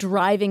of the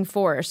driving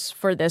force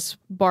for this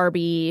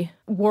Barbie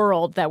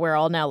world that we're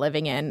all now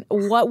living in.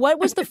 What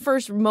was the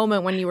first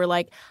moment when you were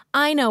like,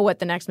 I know what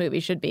the next movie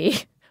should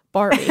be?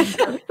 Barbie.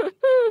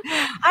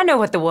 I know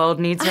what the world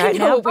needs right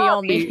now. I know what we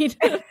all need.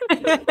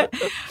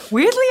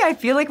 Weirdly, I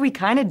feel like we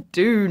kind of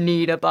do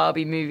need a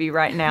Barbie movie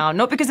right now.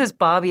 Not because it's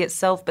Barbie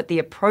itself, but the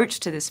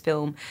approach to this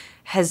film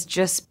has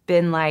just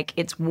been like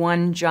it's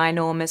one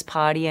ginormous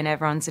party and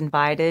everyone's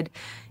invited.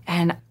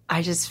 And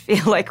I just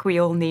feel like we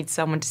all need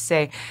someone to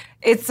say,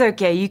 it's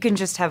okay, you can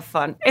just have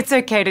fun. It's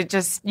okay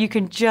you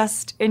can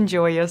just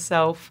enjoy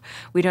yourself.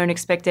 We don't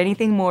expect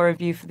anything more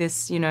of you for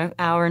this,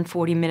 hour and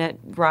 40-minute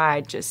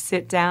ride. Just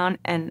sit down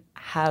and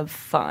have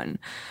fun.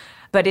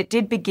 But it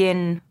did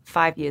begin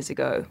 5 years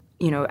ago.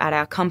 At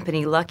our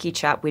company, Lucky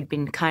Chap, we'd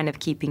been kind of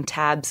keeping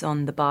tabs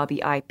on the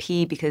Barbie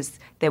IP because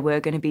there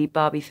were going to be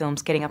Barbie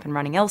films getting up and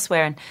running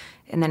elsewhere,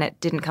 and then it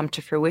didn't come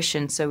to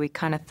fruition. So we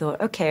kind of thought,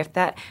 okay,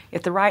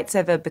 if the rights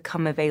ever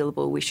become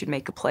available, we should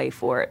make a play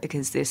for it,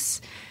 because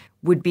this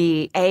would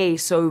be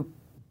so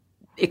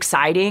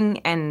exciting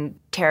and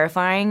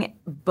terrifying,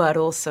 but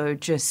also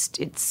just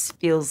it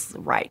feels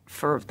right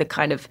for the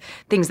kind of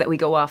things that we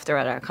go after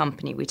at our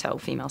company. We tell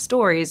female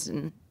stories,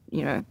 and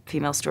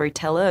female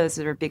storytellers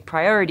are a big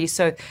priority.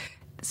 So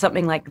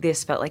something like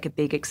this felt like a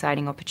big,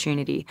 exciting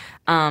opportunity.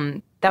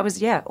 That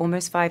was,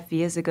 almost 5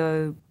 years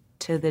ago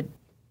to the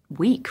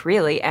week,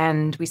 really.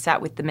 And we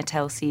sat with the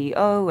Mattel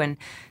CEO and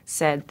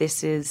said,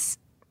 this is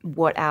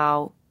what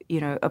our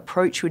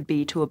approach would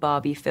be to a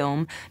Barbie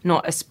film,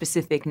 not a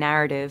specific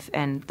narrative.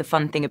 And the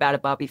fun thing about a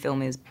Barbie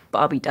film is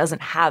Barbie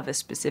doesn't have a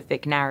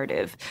specific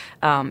narrative.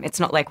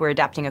 It's not like we're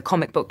adapting a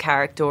comic book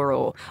character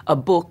or a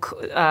book,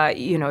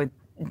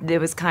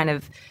 there was kind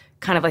of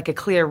like a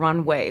clear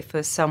runway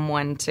for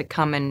someone to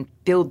come and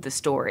build the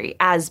story,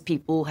 as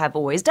people have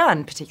always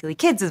done, particularly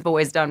kids have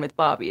always done with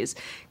Barbie, is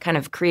kind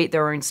of create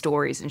their own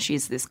stories, and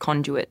she's this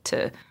conduit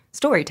to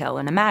storytell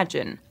and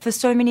imagine. For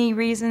so many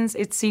reasons,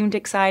 it seemed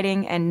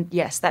exciting. And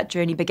yes, that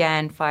journey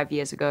began 5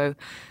 years ago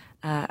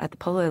at the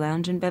Polo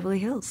Lounge in Beverly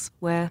Hills,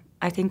 where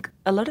I think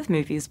a lot of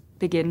movies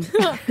begin.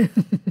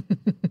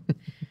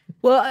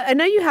 Well, I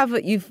know you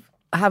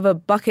have a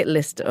bucket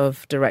list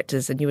of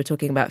directors, and you were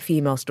talking about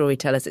female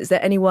storytellers. Is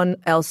there anyone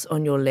else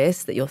on your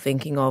list that you're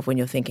thinking of when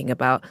you're thinking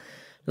about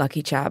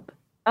Lucky Chap?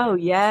 Oh,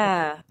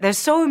 yeah. There's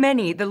so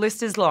many. The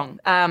list is long.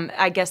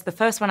 I guess the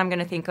first one I'm going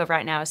to think of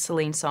right now is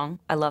Celine Song.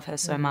 I love her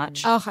so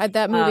much. Oh,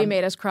 that movie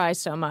made us cry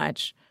so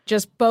much.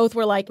 Just both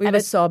were like... We were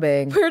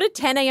sobbing. We were at a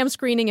 10 a.m.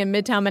 screening in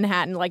Midtown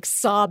Manhattan, like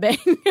sobbing.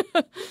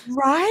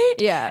 Right?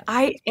 Yeah.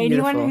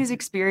 Anyone who's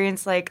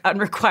experienced like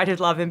unrequited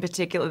love in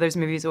particular, those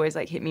movies always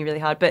like hit me really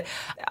hard. But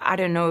I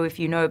don't know if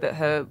you know, but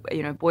her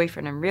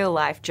boyfriend in real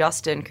life,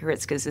 Justin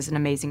Kuritzkis, is an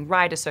amazing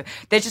writer. So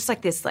they're just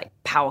like this like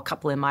power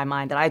couple in my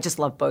mind that I just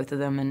love both of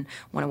them and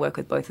want to work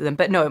with both of them.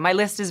 But no, my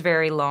list is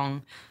very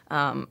long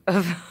of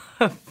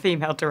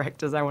female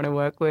directors I want to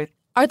work with.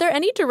 Are there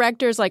any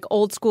directors, like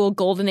old school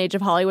golden age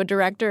of Hollywood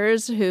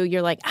directors, who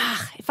you're like,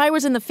 if I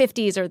was in the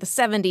 50s or the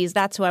 70s,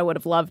 that's who I would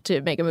have loved to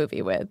make a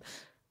movie with?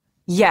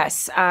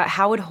 Yes.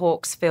 Howard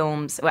Hawks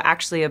films were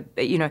actually,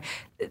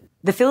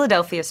 The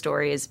Philadelphia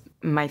Story is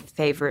my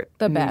favorite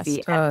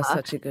movie ever. Oh,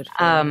 such a good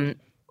film.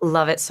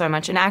 Love it so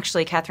much. And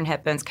actually, Katharine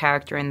Hepburn's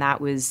character in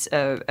that was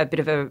a bit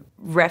of a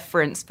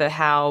reference for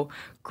how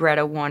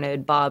Greta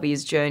wanted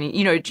Barbie's journey.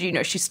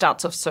 She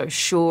starts off so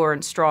sure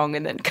and strong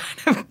and then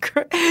kind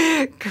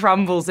of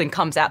crumbles and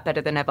comes out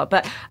better than ever.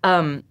 But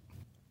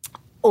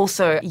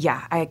also,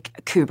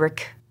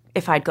 Kubrick.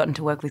 If I'd gotten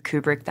to work with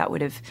Kubrick, that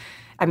would have...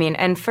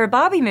 and for a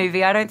Barbie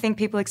movie, I don't think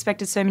people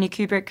expected so many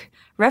Kubrick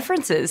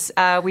references.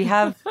 We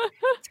have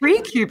 3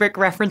 Kubrick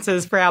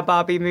references for our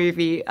Barbie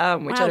movie. Which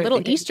wow,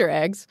 little Easter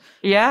eggs.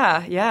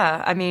 Yeah.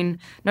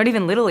 Not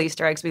even little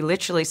Easter eggs. We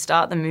literally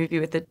start the movie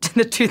with the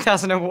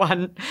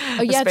 2001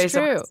 Space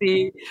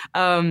Odyssey.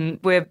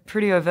 We're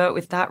pretty overt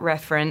with that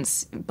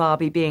reference,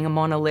 Barbie being a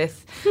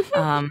monolith.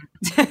 But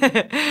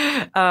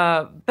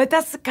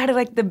that's kind of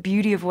like the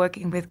beauty of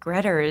working with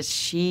Greta is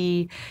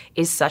she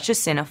is such a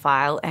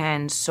cinephile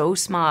and so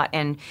smart,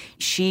 and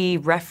she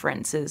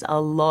references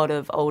a lot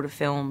of older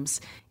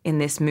films in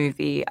this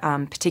movie,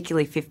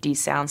 particularly 50s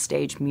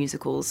soundstage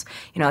musicals,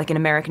 like an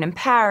American in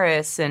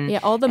Paris. And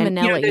all the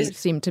Minnelli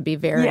seem to be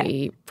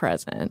very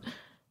present.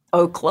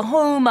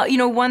 Oklahoma,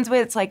 ones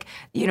where it's like,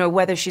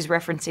 whether she's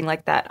referencing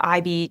like that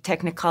IB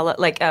Technicolor,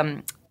 like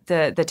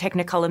the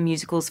Technicolor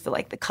musicals for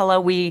like the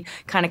color. We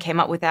kind of came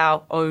up with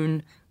our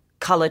own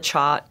color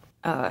chart,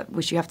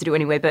 which you have to do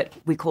anyway, but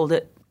we called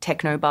it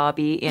Techno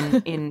Barbie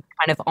in kind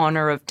of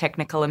honor of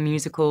Technicolor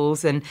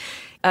musicals. And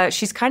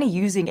she's kind of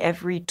using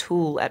every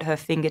tool at her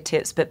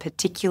fingertips, but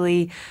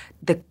particularly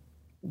the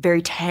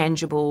very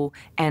tangible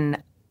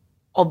and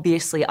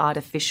obviously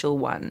artificial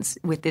ones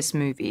with this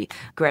movie.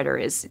 Greta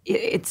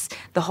it's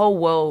the whole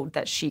world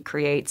that she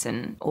creates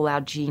and all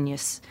our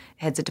genius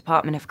heads of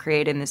department have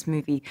created in this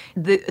movie.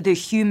 The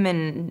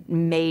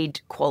human-made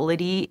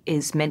quality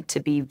is meant to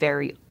be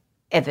very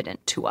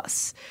evident to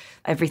us.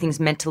 Everything's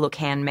meant to look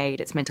handmade.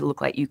 It's meant to look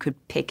like you could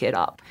pick it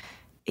up.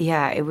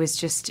 Yeah, it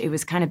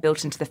was kind of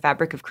built into the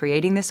fabric of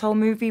creating this whole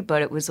movie,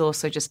 but it was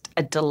also just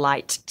a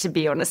delight to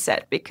be on a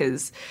set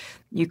because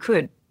you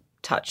could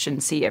touch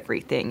and see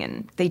everything.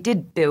 And they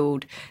did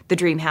build the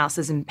dream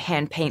houses and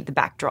hand paint the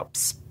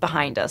backdrops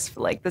behind us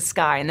for like the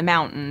sky and the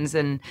mountains,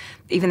 and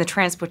even the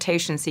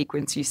transportation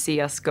sequence you see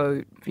us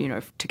go,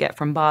 to get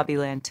from Barbie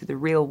Land to the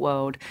real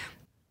world.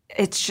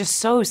 It's just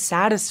so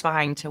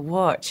satisfying to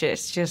watch.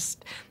 It's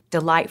just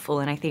delightful.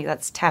 And I think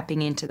that's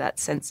tapping into that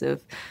sense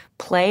of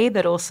play,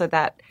 but also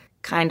that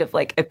kind of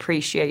like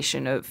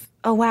appreciation of,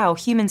 oh, wow,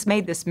 humans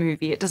made this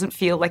movie. It doesn't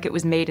feel like it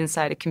was made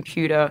inside a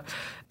computer.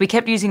 We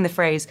kept using the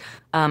phrase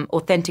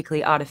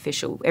authentically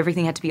artificial.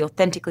 Everything had to be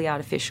authentically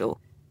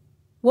artificial.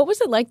 What was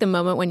it like the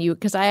moment when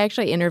because I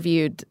actually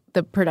interviewed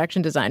the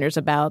production designers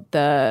about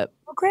the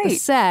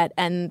set,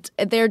 and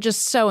they're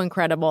just so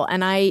incredible.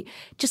 And I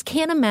just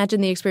can't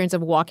imagine the experience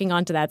of walking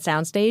onto that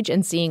soundstage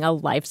and seeing a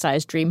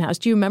life-size dream house.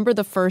 Do you remember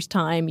the first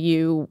time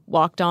you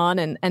walked on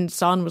and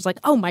saw and was like,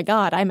 oh my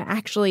God, I'm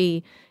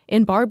actually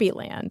in Barbie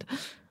Land?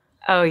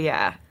 Oh,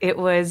 yeah. It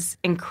was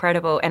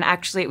incredible. And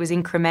actually, it was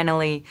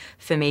incrementally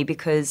for me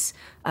because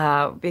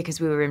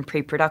we were in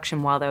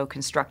pre-production while they were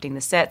constructing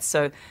the sets.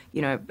 So,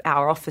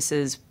 our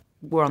offices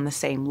were on the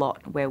same lot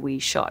where we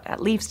shot at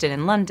Leavesden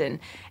in London.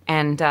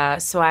 And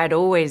so I'd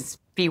always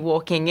be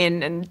walking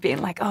in and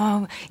being like,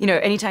 oh,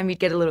 anytime you'd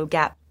get a little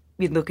gap,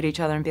 we'd look at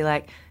each other and be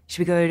like,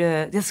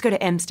 let's go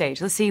to M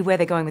stage. Let's see where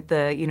they're going with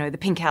the, the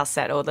Pink House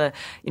set or the,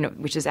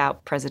 which is our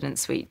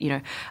president's suite,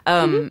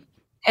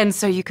 And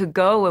so you could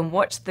go and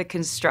watch the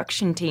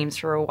construction teams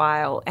for a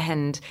while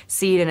and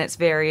see it in its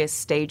various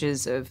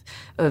stages of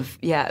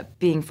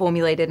being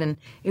formulated. And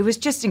it was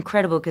just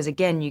incredible because,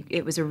 again,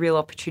 it was a real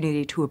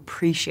opportunity to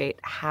appreciate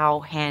how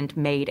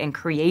handmade and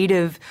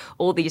creative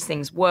all these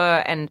things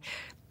were. And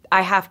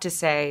I have to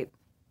say,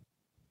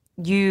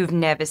 you've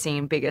never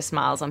seen bigger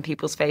smiles on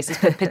people's faces,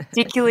 but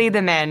particularly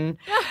the men.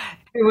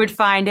 who would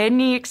find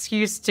any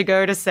excuse to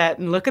go to set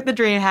and look at the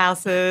dream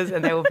houses,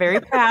 and they were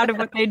very proud of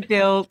what they'd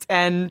built,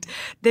 and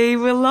they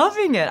were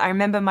loving it. I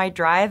remember my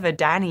driver,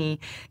 Danny,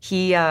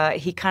 he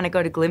kind of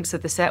got a glimpse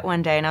of the set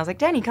one day, and I was like,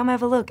 Danny, come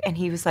have a look. And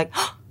he was like,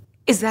 oh,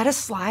 is that a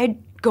slide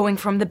going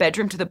from the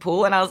bedroom to the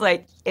pool? And I was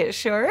like, it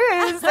sure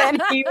is.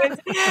 And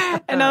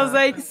I was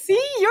like,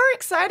 see, you're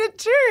excited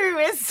too.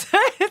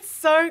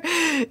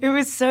 It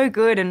was so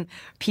good. And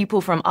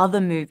people from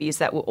other movies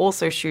that were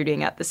also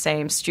shooting at the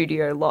same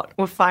studio lot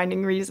were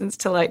finding reasons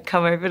to like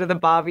come over to the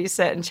Barbie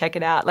set and check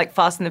it out. Like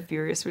Fast and the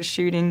Furious was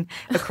shooting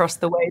across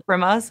the way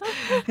from us,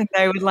 and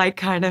they would like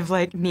kind of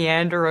like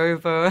meander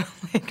over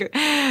like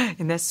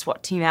in their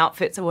SWAT team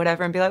outfits or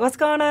whatever and be like, what's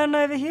going on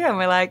over here? And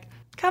we're like,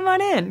 come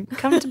on in,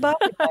 come to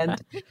Barbie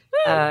Land.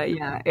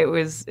 Yeah, it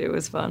was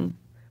fun.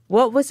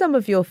 What were some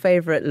of your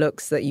favorite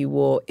looks that you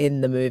wore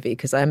in the movie?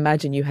 Because I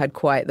imagine you had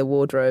quite the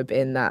wardrobe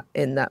in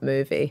that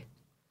movie.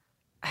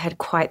 I had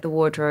quite the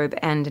wardrobe,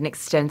 and an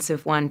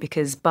extensive one,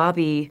 because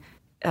Barbie,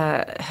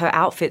 her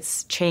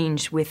outfits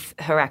change with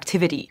her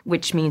activity,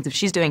 which means if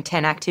she's doing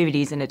 10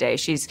 activities in a day,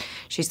 she's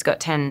got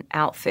 10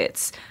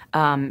 outfits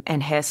and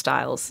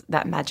hairstyles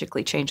that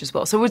magically change as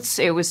well. So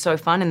it was so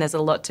fun, and there's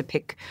a lot to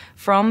pick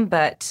from,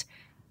 but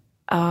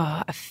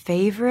a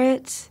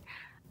favorite?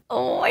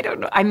 Oh, I don't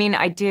know. I mean,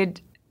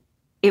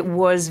 it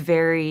was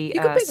very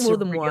You could pick more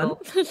than one.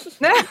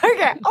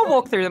 Okay, I'll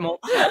walk through them all.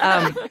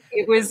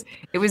 It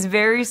was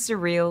very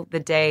surreal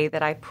the day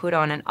that I put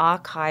on an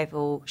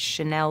archival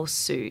Chanel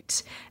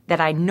suit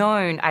that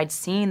I'd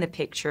seen the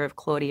picture of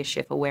Claudia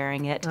Schiffer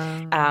wearing it.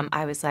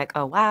 I was like,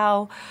 oh,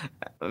 wow.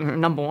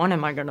 Number one,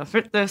 am I going to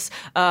fit this?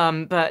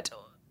 But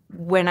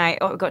when I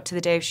got to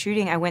the day of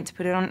shooting, I went to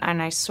put it on, and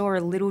I saw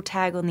a little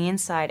tag on the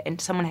inside, and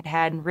someone had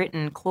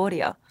handwritten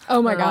Claudia. Oh,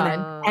 my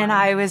God. And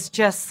I was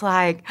just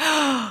like,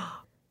 oh,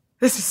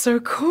 this is so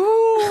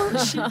cool.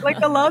 Like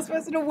the last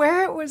person to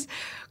wear it was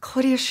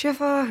Claudia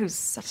Schiffer, who's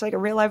such like a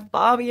real life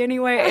Barbie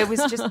anyway. It was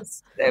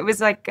just, it was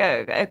like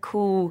a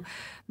cool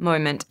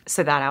moment.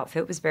 So that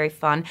outfit was very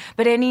fun.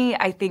 But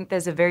I think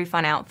there's a very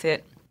fun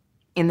outfit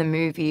in the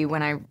movie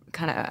when I'm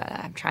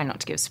trying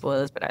not to give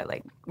spoilers, but I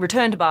like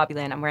return to Barbie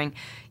Land. I'm wearing,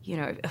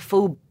 a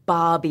full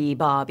Barbie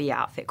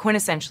outfit,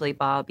 quintessentially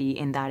Barbie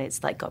in that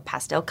it's like got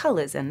pastel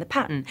colors and the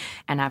pattern.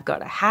 And I've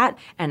got a hat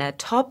and a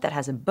top that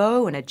has a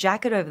bow and a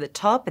jacket over the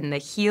top and the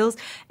heels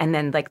and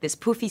then like this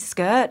poofy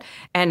skirt.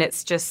 And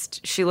it's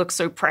just, she looks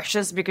so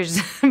precious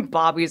because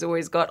Barbie's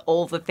always got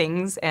all the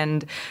things.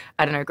 And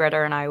I don't know,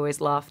 Greta and I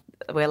always laugh.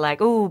 We're like,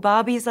 oh,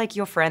 Barbie's like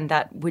your friend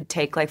that would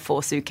take like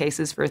 4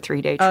 suitcases for a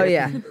 3-day trip. Oh,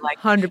 yeah. Like,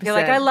 100%. You're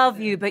like, I love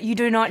you, but you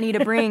do not need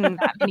to bring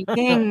that many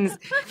things.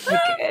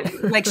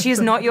 Like she's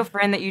not your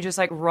friend that you just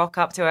like rock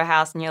up to her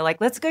house and you're like,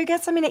 let's go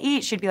get something to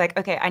eat. She'd be like,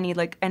 okay, I need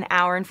like an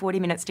hour and 40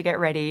 minutes to get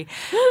ready.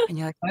 And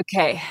you're like,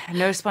 okay,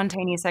 no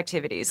spontaneous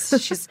activities.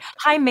 She's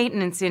high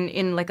maintenance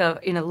in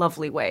a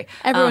lovely way.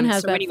 Everyone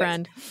has that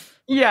friend.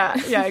 Yeah,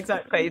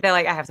 exactly. They're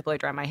like, I have to blow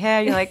dry my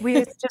hair. You're like,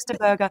 it's just a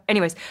burger.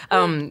 Anyways,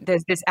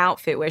 there's this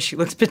outfit where she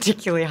looks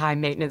particularly high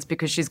maintenance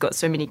because she's got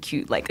so many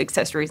cute like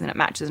accessories and it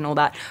matches and all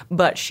that.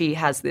 But she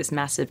has this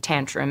massive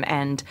tantrum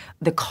and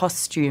the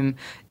costume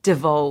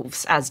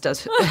devolves as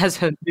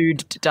her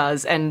mood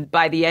does. And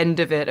by the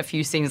end of it, a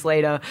few scenes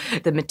later,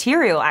 the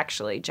material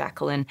actually,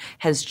 Jacqueline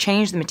has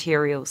changed the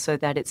material so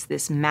that it's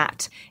this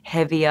matte,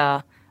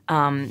 heavier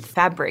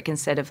fabric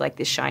instead of like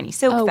this shiny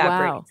silk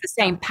fabric. Wow. It's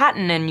the same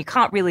pattern and you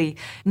can't really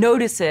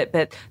notice it,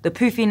 but the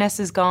poofiness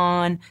is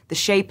gone, the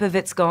shape of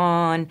it's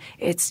gone,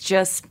 it's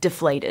just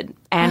deflated.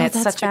 And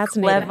it's such a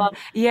clever,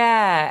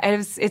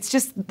 and it's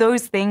just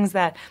those things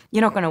that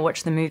you're not going to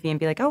watch the movie and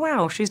be like, oh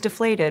wow, she's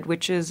deflated,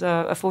 which is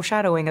a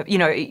foreshadowing of,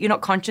 you're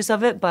not conscious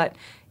of it, but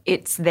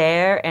it's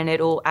there and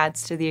it all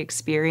adds to the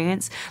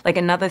experience. Like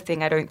another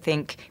thing I don't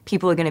think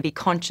people are going to be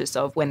conscious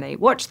of when they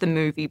watch the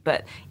movie,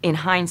 but in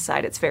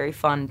hindsight it's very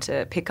fun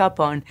to pick up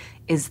on,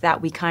 is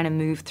that we kind of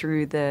move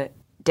through the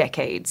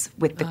decades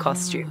with the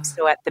costumes.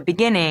 So at the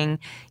beginning,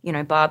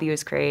 Barbie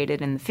was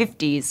created in the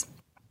 50s.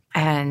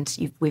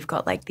 And we've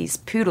got like these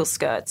poodle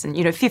skirts and,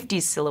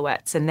 50s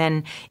silhouettes. And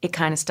then it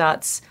kind of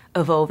starts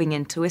evolving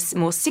into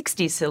more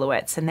 60s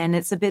silhouettes. And then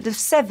it's a bit of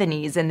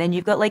 70s. And then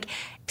you've got like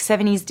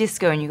 70s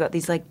disco and you've got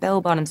these like bell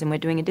bottoms and we're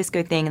doing a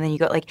disco thing. And then you've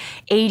got like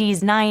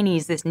 80s,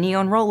 90s, this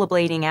neon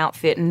rollerblading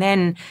outfit. And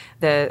then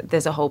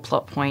there's a whole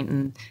plot point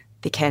and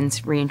the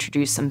Kens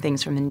reintroduced some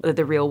things from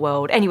the real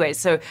world. Anyway,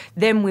 so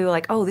then we were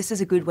like, oh, this is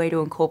a good way to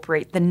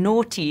incorporate the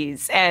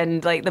noughties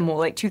and like the more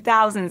like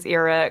 2000s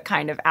era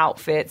kind of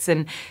outfits.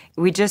 And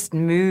we just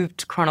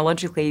moved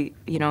chronologically,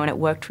 and it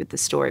worked with the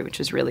story, which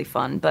was really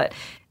fun. But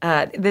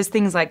there's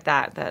things like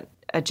that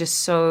are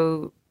just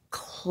so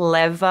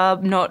clever,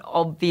 not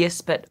obvious,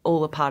 but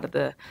all a part of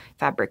the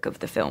fabric of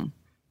the film.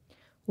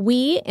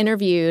 We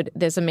interviewed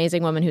this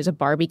amazing woman who's a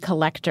Barbie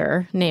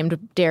collector named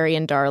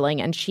Darian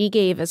Darling, and she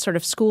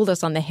schooled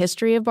us on the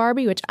history of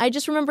Barbie, which I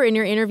just remember in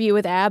your interview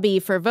with Abby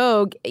for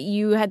Vogue,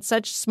 you had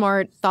such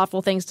smart,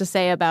 thoughtful things to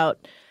say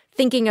about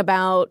thinking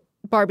about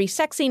Barbie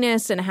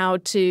sexiness and how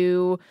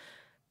to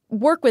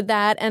work with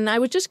that. And I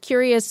was just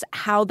curious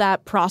how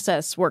that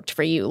process worked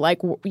for you. Like,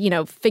 you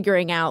know,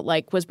 figuring out,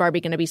 like, was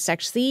Barbie going to be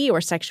sexy or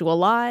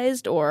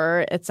sexualized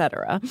or et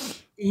cetera?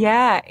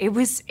 Yeah, it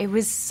was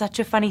such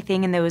a funny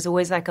thing. And there was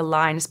always like a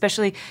line,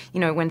 especially, you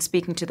know, when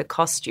speaking to the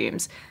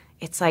costumes,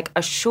 it's like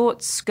a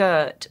short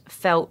skirt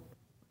felt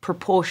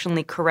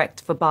proportionally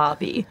correct for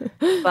Barbie,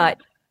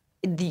 but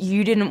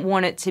you didn't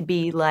want it to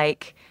be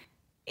like,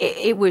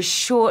 it was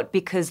short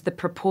because the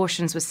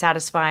proportions were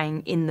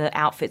satisfying in the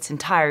outfit's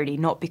entirety,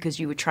 not because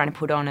you were trying to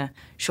put on a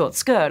short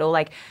skirt. Or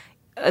like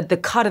the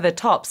cut of the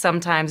top,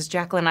 sometimes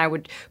Jacqueline and I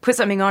would put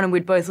something on and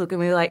we'd both look and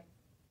we were like,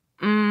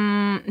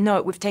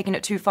 no, we've taken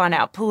it too far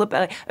now. Pull up,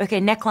 okay,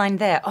 neckline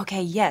there.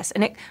 Okay, yes.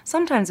 And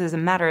sometimes it was a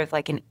matter of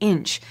like an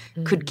inch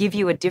could give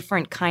you a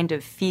different kind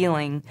of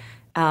feeling.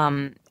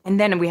 And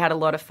then we had a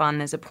lot of fun.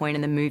 There's a point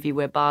in the movie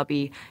where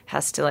Barbie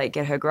has to like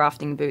get her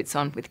grafting boots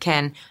on with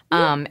Ken.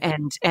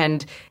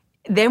 And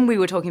then we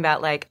were talking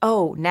about like,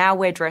 oh, now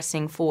we're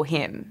dressing for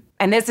him.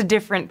 And that's a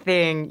different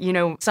thing. You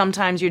know,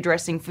 sometimes you're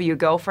dressing for your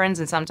girlfriends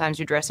and sometimes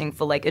you're dressing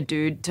for like a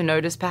dude to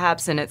notice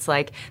perhaps. And it's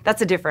like,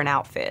 that's a different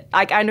outfit.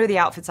 Like I know the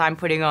outfits I'm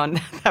putting on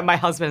that my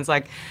husband's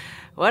like,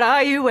 what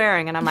are you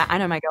wearing? And I'm like, I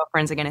know my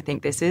girlfriends are going to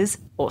think this is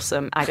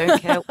awesome. I don't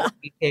care what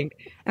you think.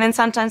 And then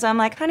sometimes I'm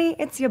like, honey,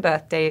 it's your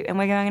birthday and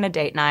we're going on a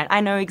date night.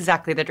 I know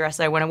exactly the dress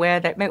I want to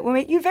wear that will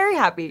make you very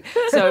happy.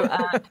 So,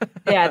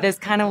 yeah, there's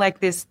kind of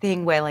like this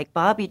thing where like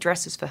Barbie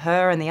dresses for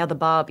her and the other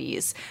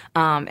Barbies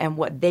and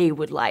what they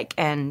would like.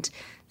 And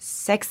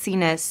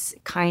sexiness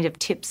kind of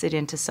tips it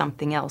into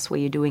something else where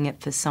you're doing it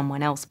for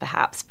someone else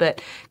perhaps.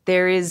 But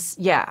there is,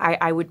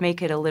 I would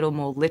make it a little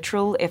more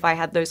literal if I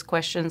had those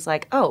questions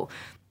like, oh,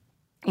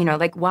 you know,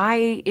 like,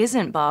 why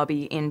isn't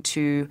Barbie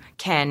into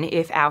Ken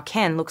if our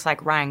Ken looks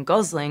like Ryan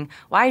Gosling?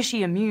 Why is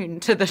she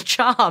immune to the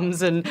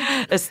charms and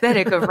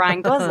aesthetic of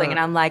Ryan Gosling? And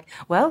I'm like,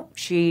 well,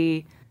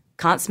 she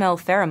can't smell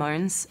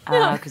pheromones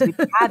because we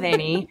don't have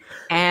any.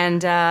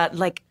 And,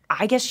 like,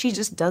 I guess she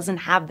just doesn't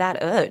have that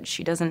urge.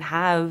 She doesn't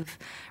have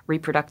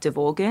reproductive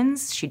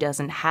organs. She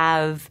doesn't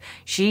have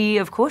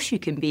of course you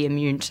can be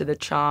immune to the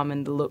charm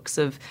and the looks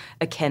of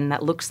a Ken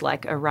that looks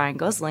like a Ryan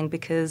Gosling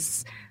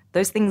because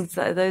those things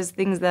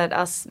that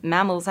us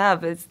mammals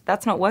have,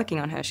 that's not working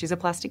on her. She's a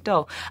plastic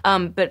doll.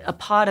 But a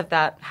part of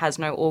that has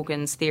no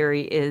organs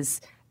theory is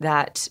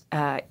that,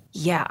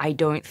 I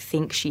don't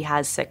think she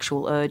has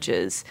sexual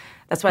urges.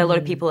 That's why a lot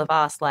of people have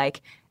asked,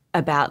 like,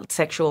 about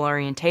sexual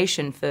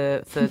orientation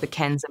for the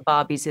Kens and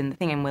Barbies in the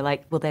thing. And we're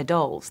like, well, they're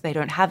dolls. They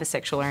don't have a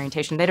sexual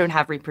orientation. They don't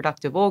have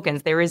reproductive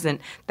organs. There isn't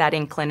that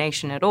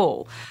inclination at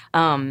all.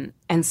 And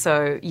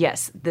so,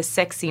 yes, the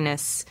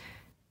sexiness...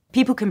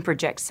 People can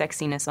project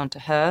sexiness onto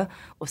her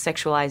or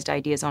sexualized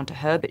ideas onto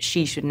her, but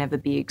she should never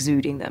be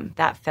exuding them.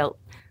 That felt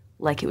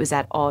like it was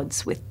at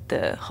odds with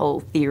the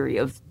whole theory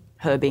of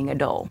her being a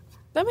doll.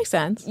 That makes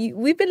sense.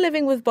 We've been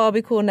living with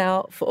Barbiecore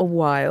now for a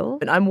while,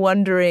 and I'm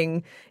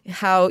wondering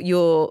how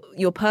your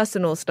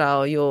personal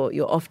style,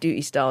 your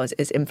off-duty style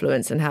is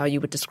influenced and how you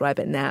would describe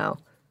it now.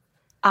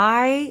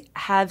 I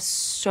have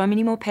so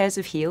many more pairs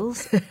of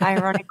heels,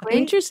 ironically.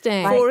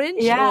 Interesting.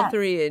 4-inch or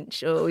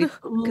 3-inch?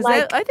 Because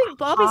like I think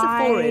Barbie's a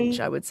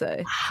 4-inch, I would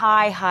say.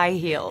 High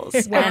heels.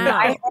 Wow. And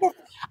I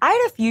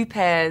had a few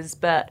pairs,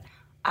 but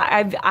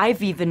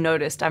I've even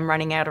noticed I'm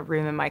running out of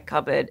room in my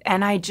cupboard.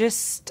 And I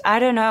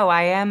don't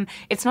know,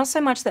 it's not so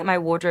much that my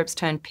wardrobe's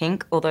turned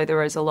pink, although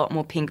there is a lot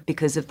more pink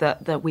because of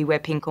the we wear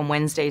pink on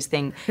Wednesdays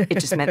thing. It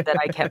just meant that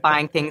I kept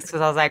buying things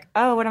because I was like,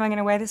 oh, what am I going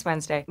to wear this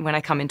Wednesday? When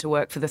I come into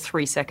work for the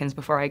 3 seconds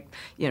before I,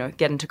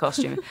 get into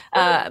costume.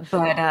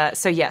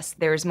 So yes,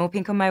 there is more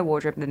pink on my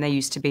wardrobe than there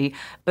used to be.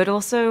 But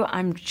also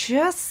I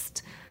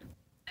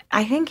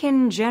think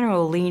in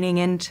general, leaning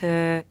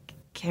into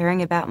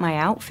caring about my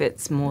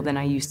outfits more than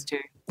I used to.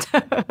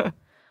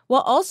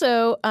 Well,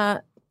 also,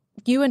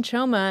 you and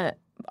Chioma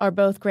are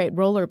both great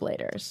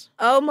rollerbladers.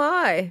 Oh,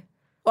 my.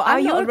 Well,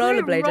 I'm not a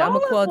rollerblader. I'm a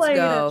quads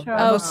girl.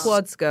 I'm a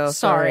quads girl.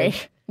 Sorry.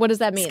 What does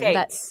that mean?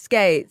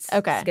 Skates.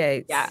 Okay.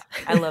 Skates. Yeah,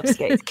 I love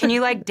skates. Can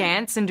you, like,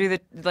 dance and do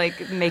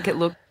make it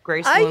look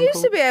graceful I and used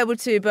cool? to be able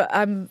to, but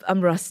I'm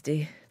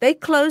rusty. They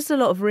closed a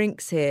lot of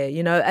rinks here,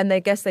 and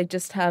they guess they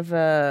just have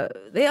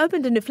they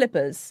opened a new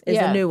Flippers is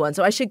a new one,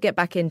 so I should get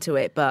back into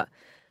it, but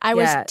I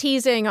was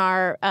teasing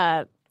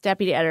our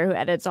deputy editor who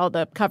edits all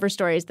the cover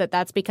stories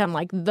that's become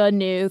like the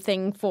new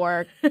thing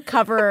for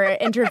cover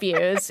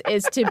interviews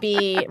is to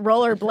be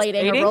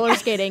rollerblading or roller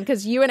skating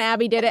because you and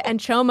Abby did it and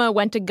Chioma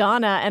went to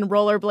Ghana and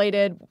roller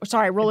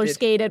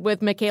skated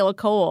with Michaela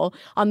Cole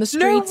on the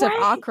streets of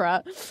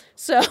Accra.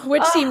 So,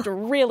 which seemed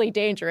really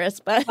dangerous.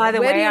 But by the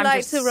way, do you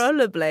like to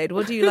rollerblade?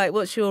 What do you like?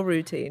 What's your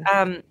routine?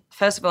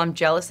 First of all, I'm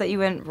jealous that you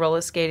went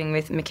roller skating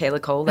with Michaela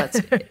Cole. That's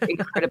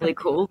incredibly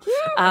cool.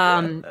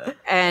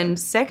 And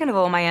second of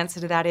all, my answer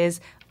to that is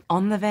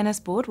on the Venice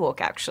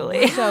boardwalk,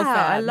 actually. So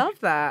fab. I love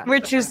that.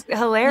 Which is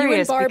hilarious. You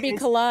and Barbie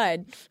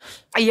collide.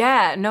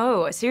 Yeah,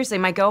 no, seriously.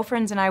 My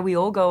girlfriends and I, we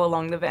all go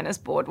along the Venice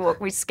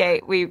boardwalk. We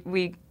skate, we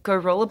go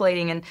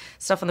rollerblading and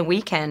stuff on the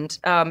weekend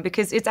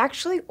because it's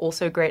actually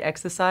also great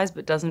exercise,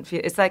 but doesn't feel,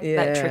 it's like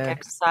that trick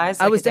exercise.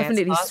 I was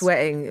definitely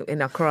sweating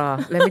in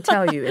Accra, let me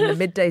tell you, in the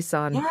midday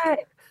sun. Yeah.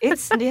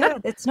 It's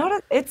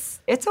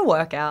a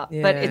workout,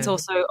 but it's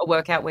also a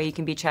workout where you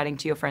can be chatting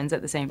to your friends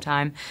at the same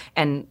time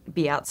and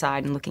be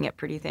outside and looking at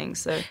pretty things.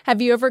 So,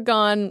 have you ever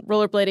gone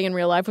rollerblading in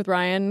real life with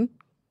Ryan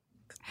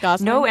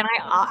Gosling? No, and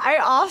I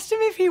asked him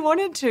if he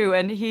wanted to,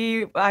 and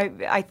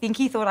I think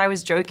he thought I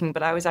was joking,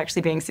 but I was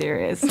actually being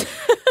serious.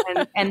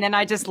 and then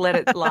I just let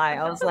it lie.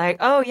 I was like,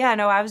 oh yeah,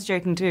 no, I was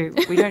joking too.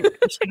 We don't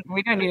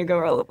need to go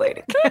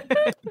rollerblading.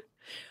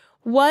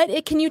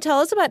 Can you tell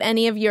us about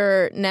any of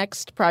your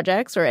next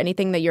projects or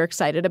anything that you're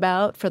excited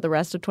about for the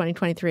rest of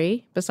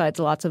 2023 besides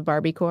lots of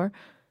Barbie core?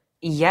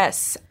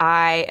 Yes,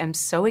 I am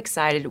so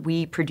excited.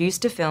 We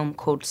produced a film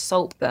called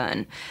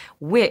Saltburn,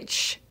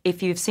 which,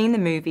 if you've seen the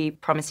movie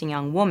Promising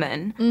Young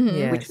Woman,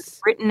 which was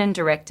written and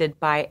directed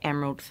by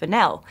Emerald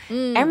Fennell.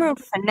 Emerald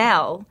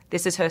Fennell,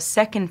 this is her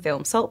second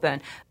film,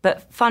 Saltburn,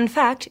 but fun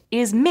fact,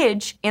 is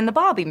Midge in the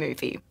Barbie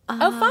movie.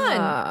 Oh,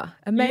 fun.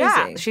 Amazing.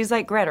 Yeah, she's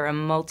like Greta, a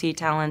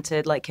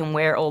multi-talented, like can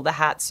wear all the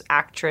hats,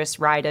 actress,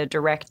 writer,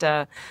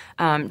 director,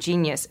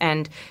 genius.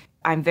 And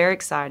I'm very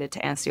excited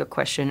to answer your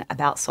question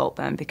about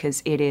Saltburn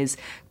because it is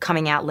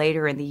coming out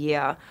later in the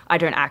year. I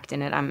don't act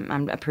in it.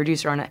 I'm a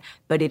producer on it.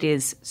 But it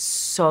is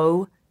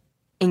so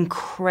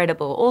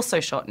incredible.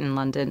 Also shot in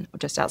London, or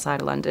just outside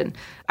of London.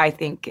 I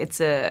think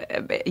it's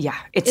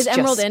Is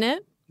Emerald in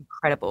it?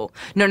 Incredible.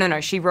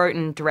 No. She wrote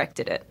and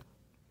directed it.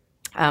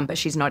 But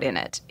she's not in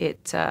it.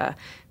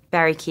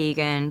 Barry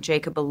Keoghan,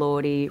 Jacob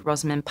Elordi,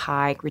 Rosamund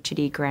Pike, Richard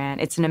E.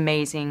 Grant. It's an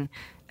amazing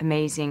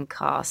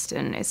cast,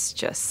 and it's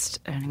just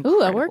an incredible...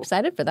 Ooh, we're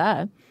excited for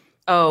that.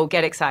 Oh,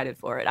 get excited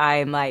for it.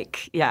 I'm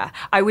like,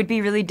 I would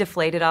be really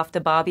deflated after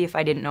Barbie if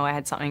I didn't know I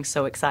had something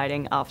so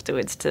exciting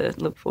afterwards to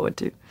look forward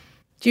to.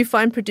 Do you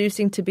find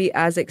producing to be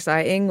as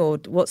exciting, or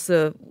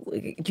do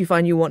you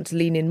find you want to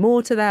lean in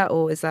more to that,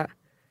 or is that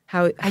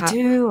how... I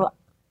do.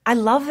 I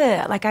love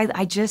it. Like,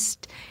 I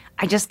just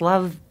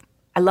love...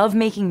 I love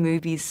making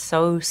movies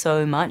so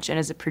much, and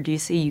as a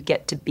producer, you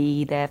get to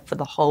be there for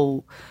the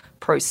whole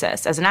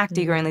process. As an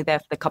actor, you're only there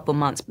for a couple of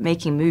months.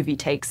 Making a movie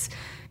takes,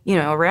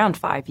 around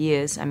 5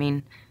 years. I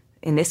mean,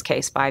 in this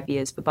case, 5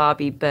 years for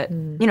Barbie. But,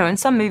 and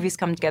some movies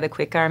come together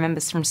quicker. I remember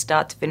from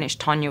start to finish,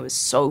 Tonya was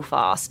so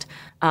fast.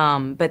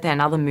 But then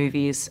other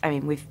movies, I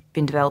mean, we've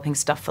been developing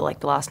stuff for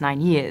like the last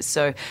 9 years.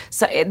 So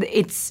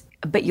it's...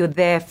 But you're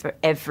there for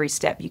every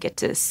step. You get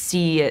to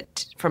see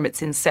it from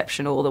its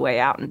inception all the way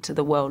out into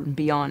the world and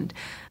beyond.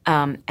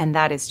 And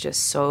that is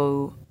just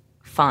so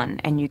fun.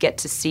 And you get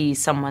to see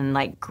someone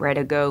like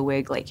Greta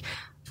Gerwig. Like,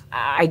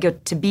 I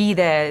get to be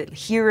there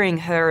hearing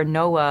her and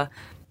Noah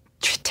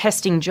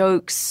testing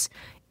jokes,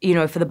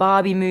 for the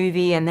Barbie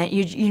movie. And that,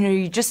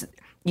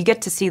 you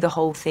get to see the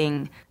whole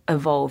thing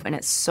evolve. And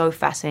it's so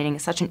fascinating.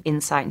 It's such an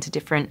insight into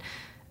different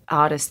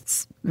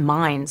artists'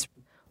 minds.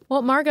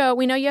 Well, Margot,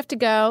 we know you have to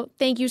go.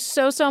 Thank you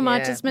so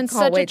much. It's been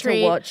such a treat. Can't wait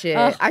to watch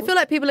it. I feel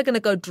like people are going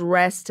to go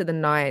dressed to the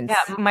nines.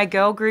 Yeah, my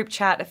girl group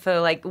chat for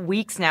like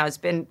weeks now has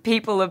been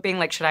people have been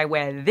like, should I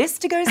wear this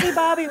to go see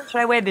Barbie or should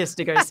I wear this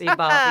to go see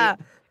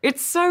Barbie?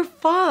 It's so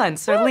fun.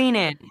 So lean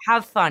in,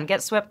 have fun,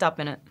 get swept up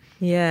in it.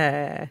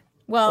 Yeah.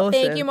 Well, awesome.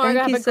 Thank you, Margot.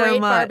 Thank have a great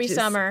Barbie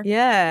summer.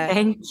 Yeah.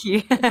 Thank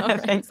you. Right.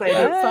 Thanks, ladies.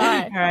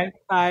 Bye. All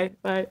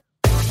right. Bye.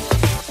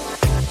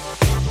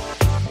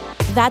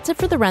 That's it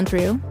for the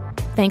run-through.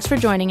 Thanks for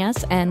joining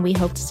us, and we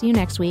hope to see you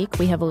next week.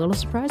 We have a little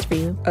surprise for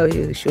you. Oh,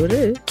 you sure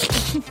do.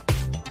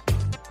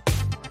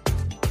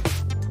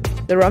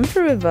 The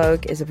Run-Through with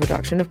Vogue is a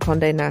production of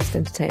Condé Nast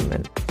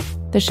Entertainment.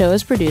 The show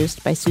is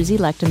produced by Susie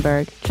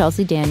Lechtenberg,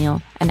 Chelsea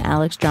Daniel, and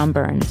Alex John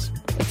Burns.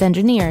 It's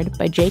engineered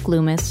by Jake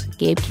Loomis,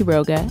 Gabe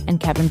Quiroga, and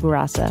Kevin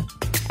Bourassa,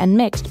 and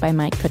mixed by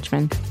Mike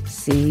Kutchman.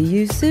 See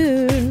you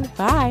soon.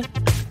 Bye.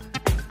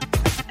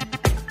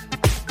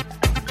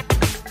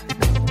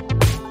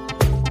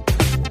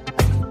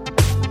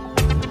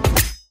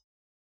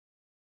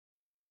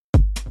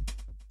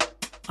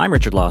 I'm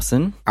Richard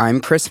Lawson.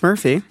 I'm Chris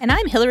Murphy. And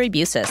I'm Hillary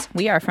Busis.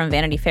 We are from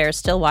Vanity Fair's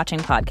Still Watching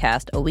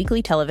podcast, a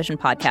weekly television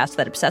podcast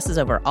that obsesses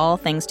over all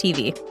things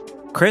TV.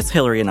 Chris,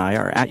 Hillary, and I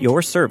are at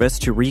your service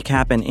to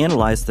recap and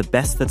analyze the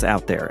best that's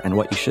out there and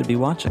what you should be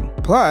watching.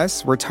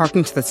 Plus, we're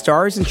talking to the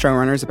stars and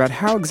showrunners about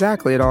how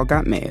exactly it all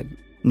got made.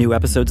 New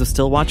episodes of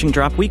Still Watching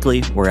drop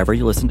weekly wherever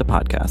you listen to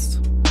podcasts.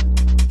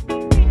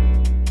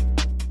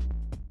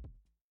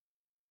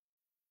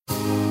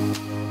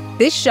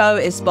 This show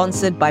is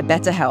sponsored by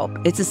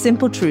BetterHelp. It's a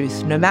simple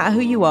truth. No matter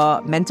who you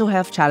are, mental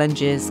health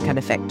challenges can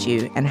affect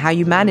you, and how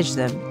you manage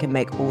them can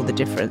make all the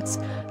difference.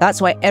 That's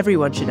why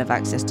everyone should have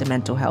access to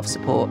mental health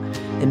support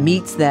that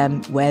meets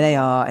them where they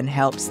are and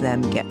helps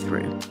them get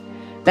through.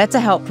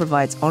 BetterHelp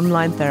provides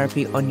online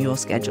therapy on your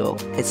schedule.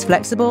 It's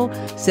flexible,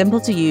 simple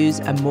to use,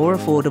 and more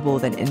affordable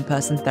than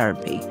in-person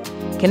therapy.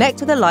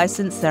 Connect with a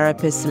licensed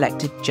therapist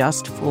selected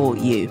just for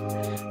you.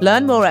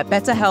 Learn more at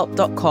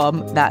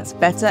betterhelp.com. That's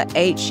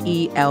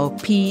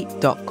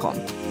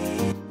betterhelp.com.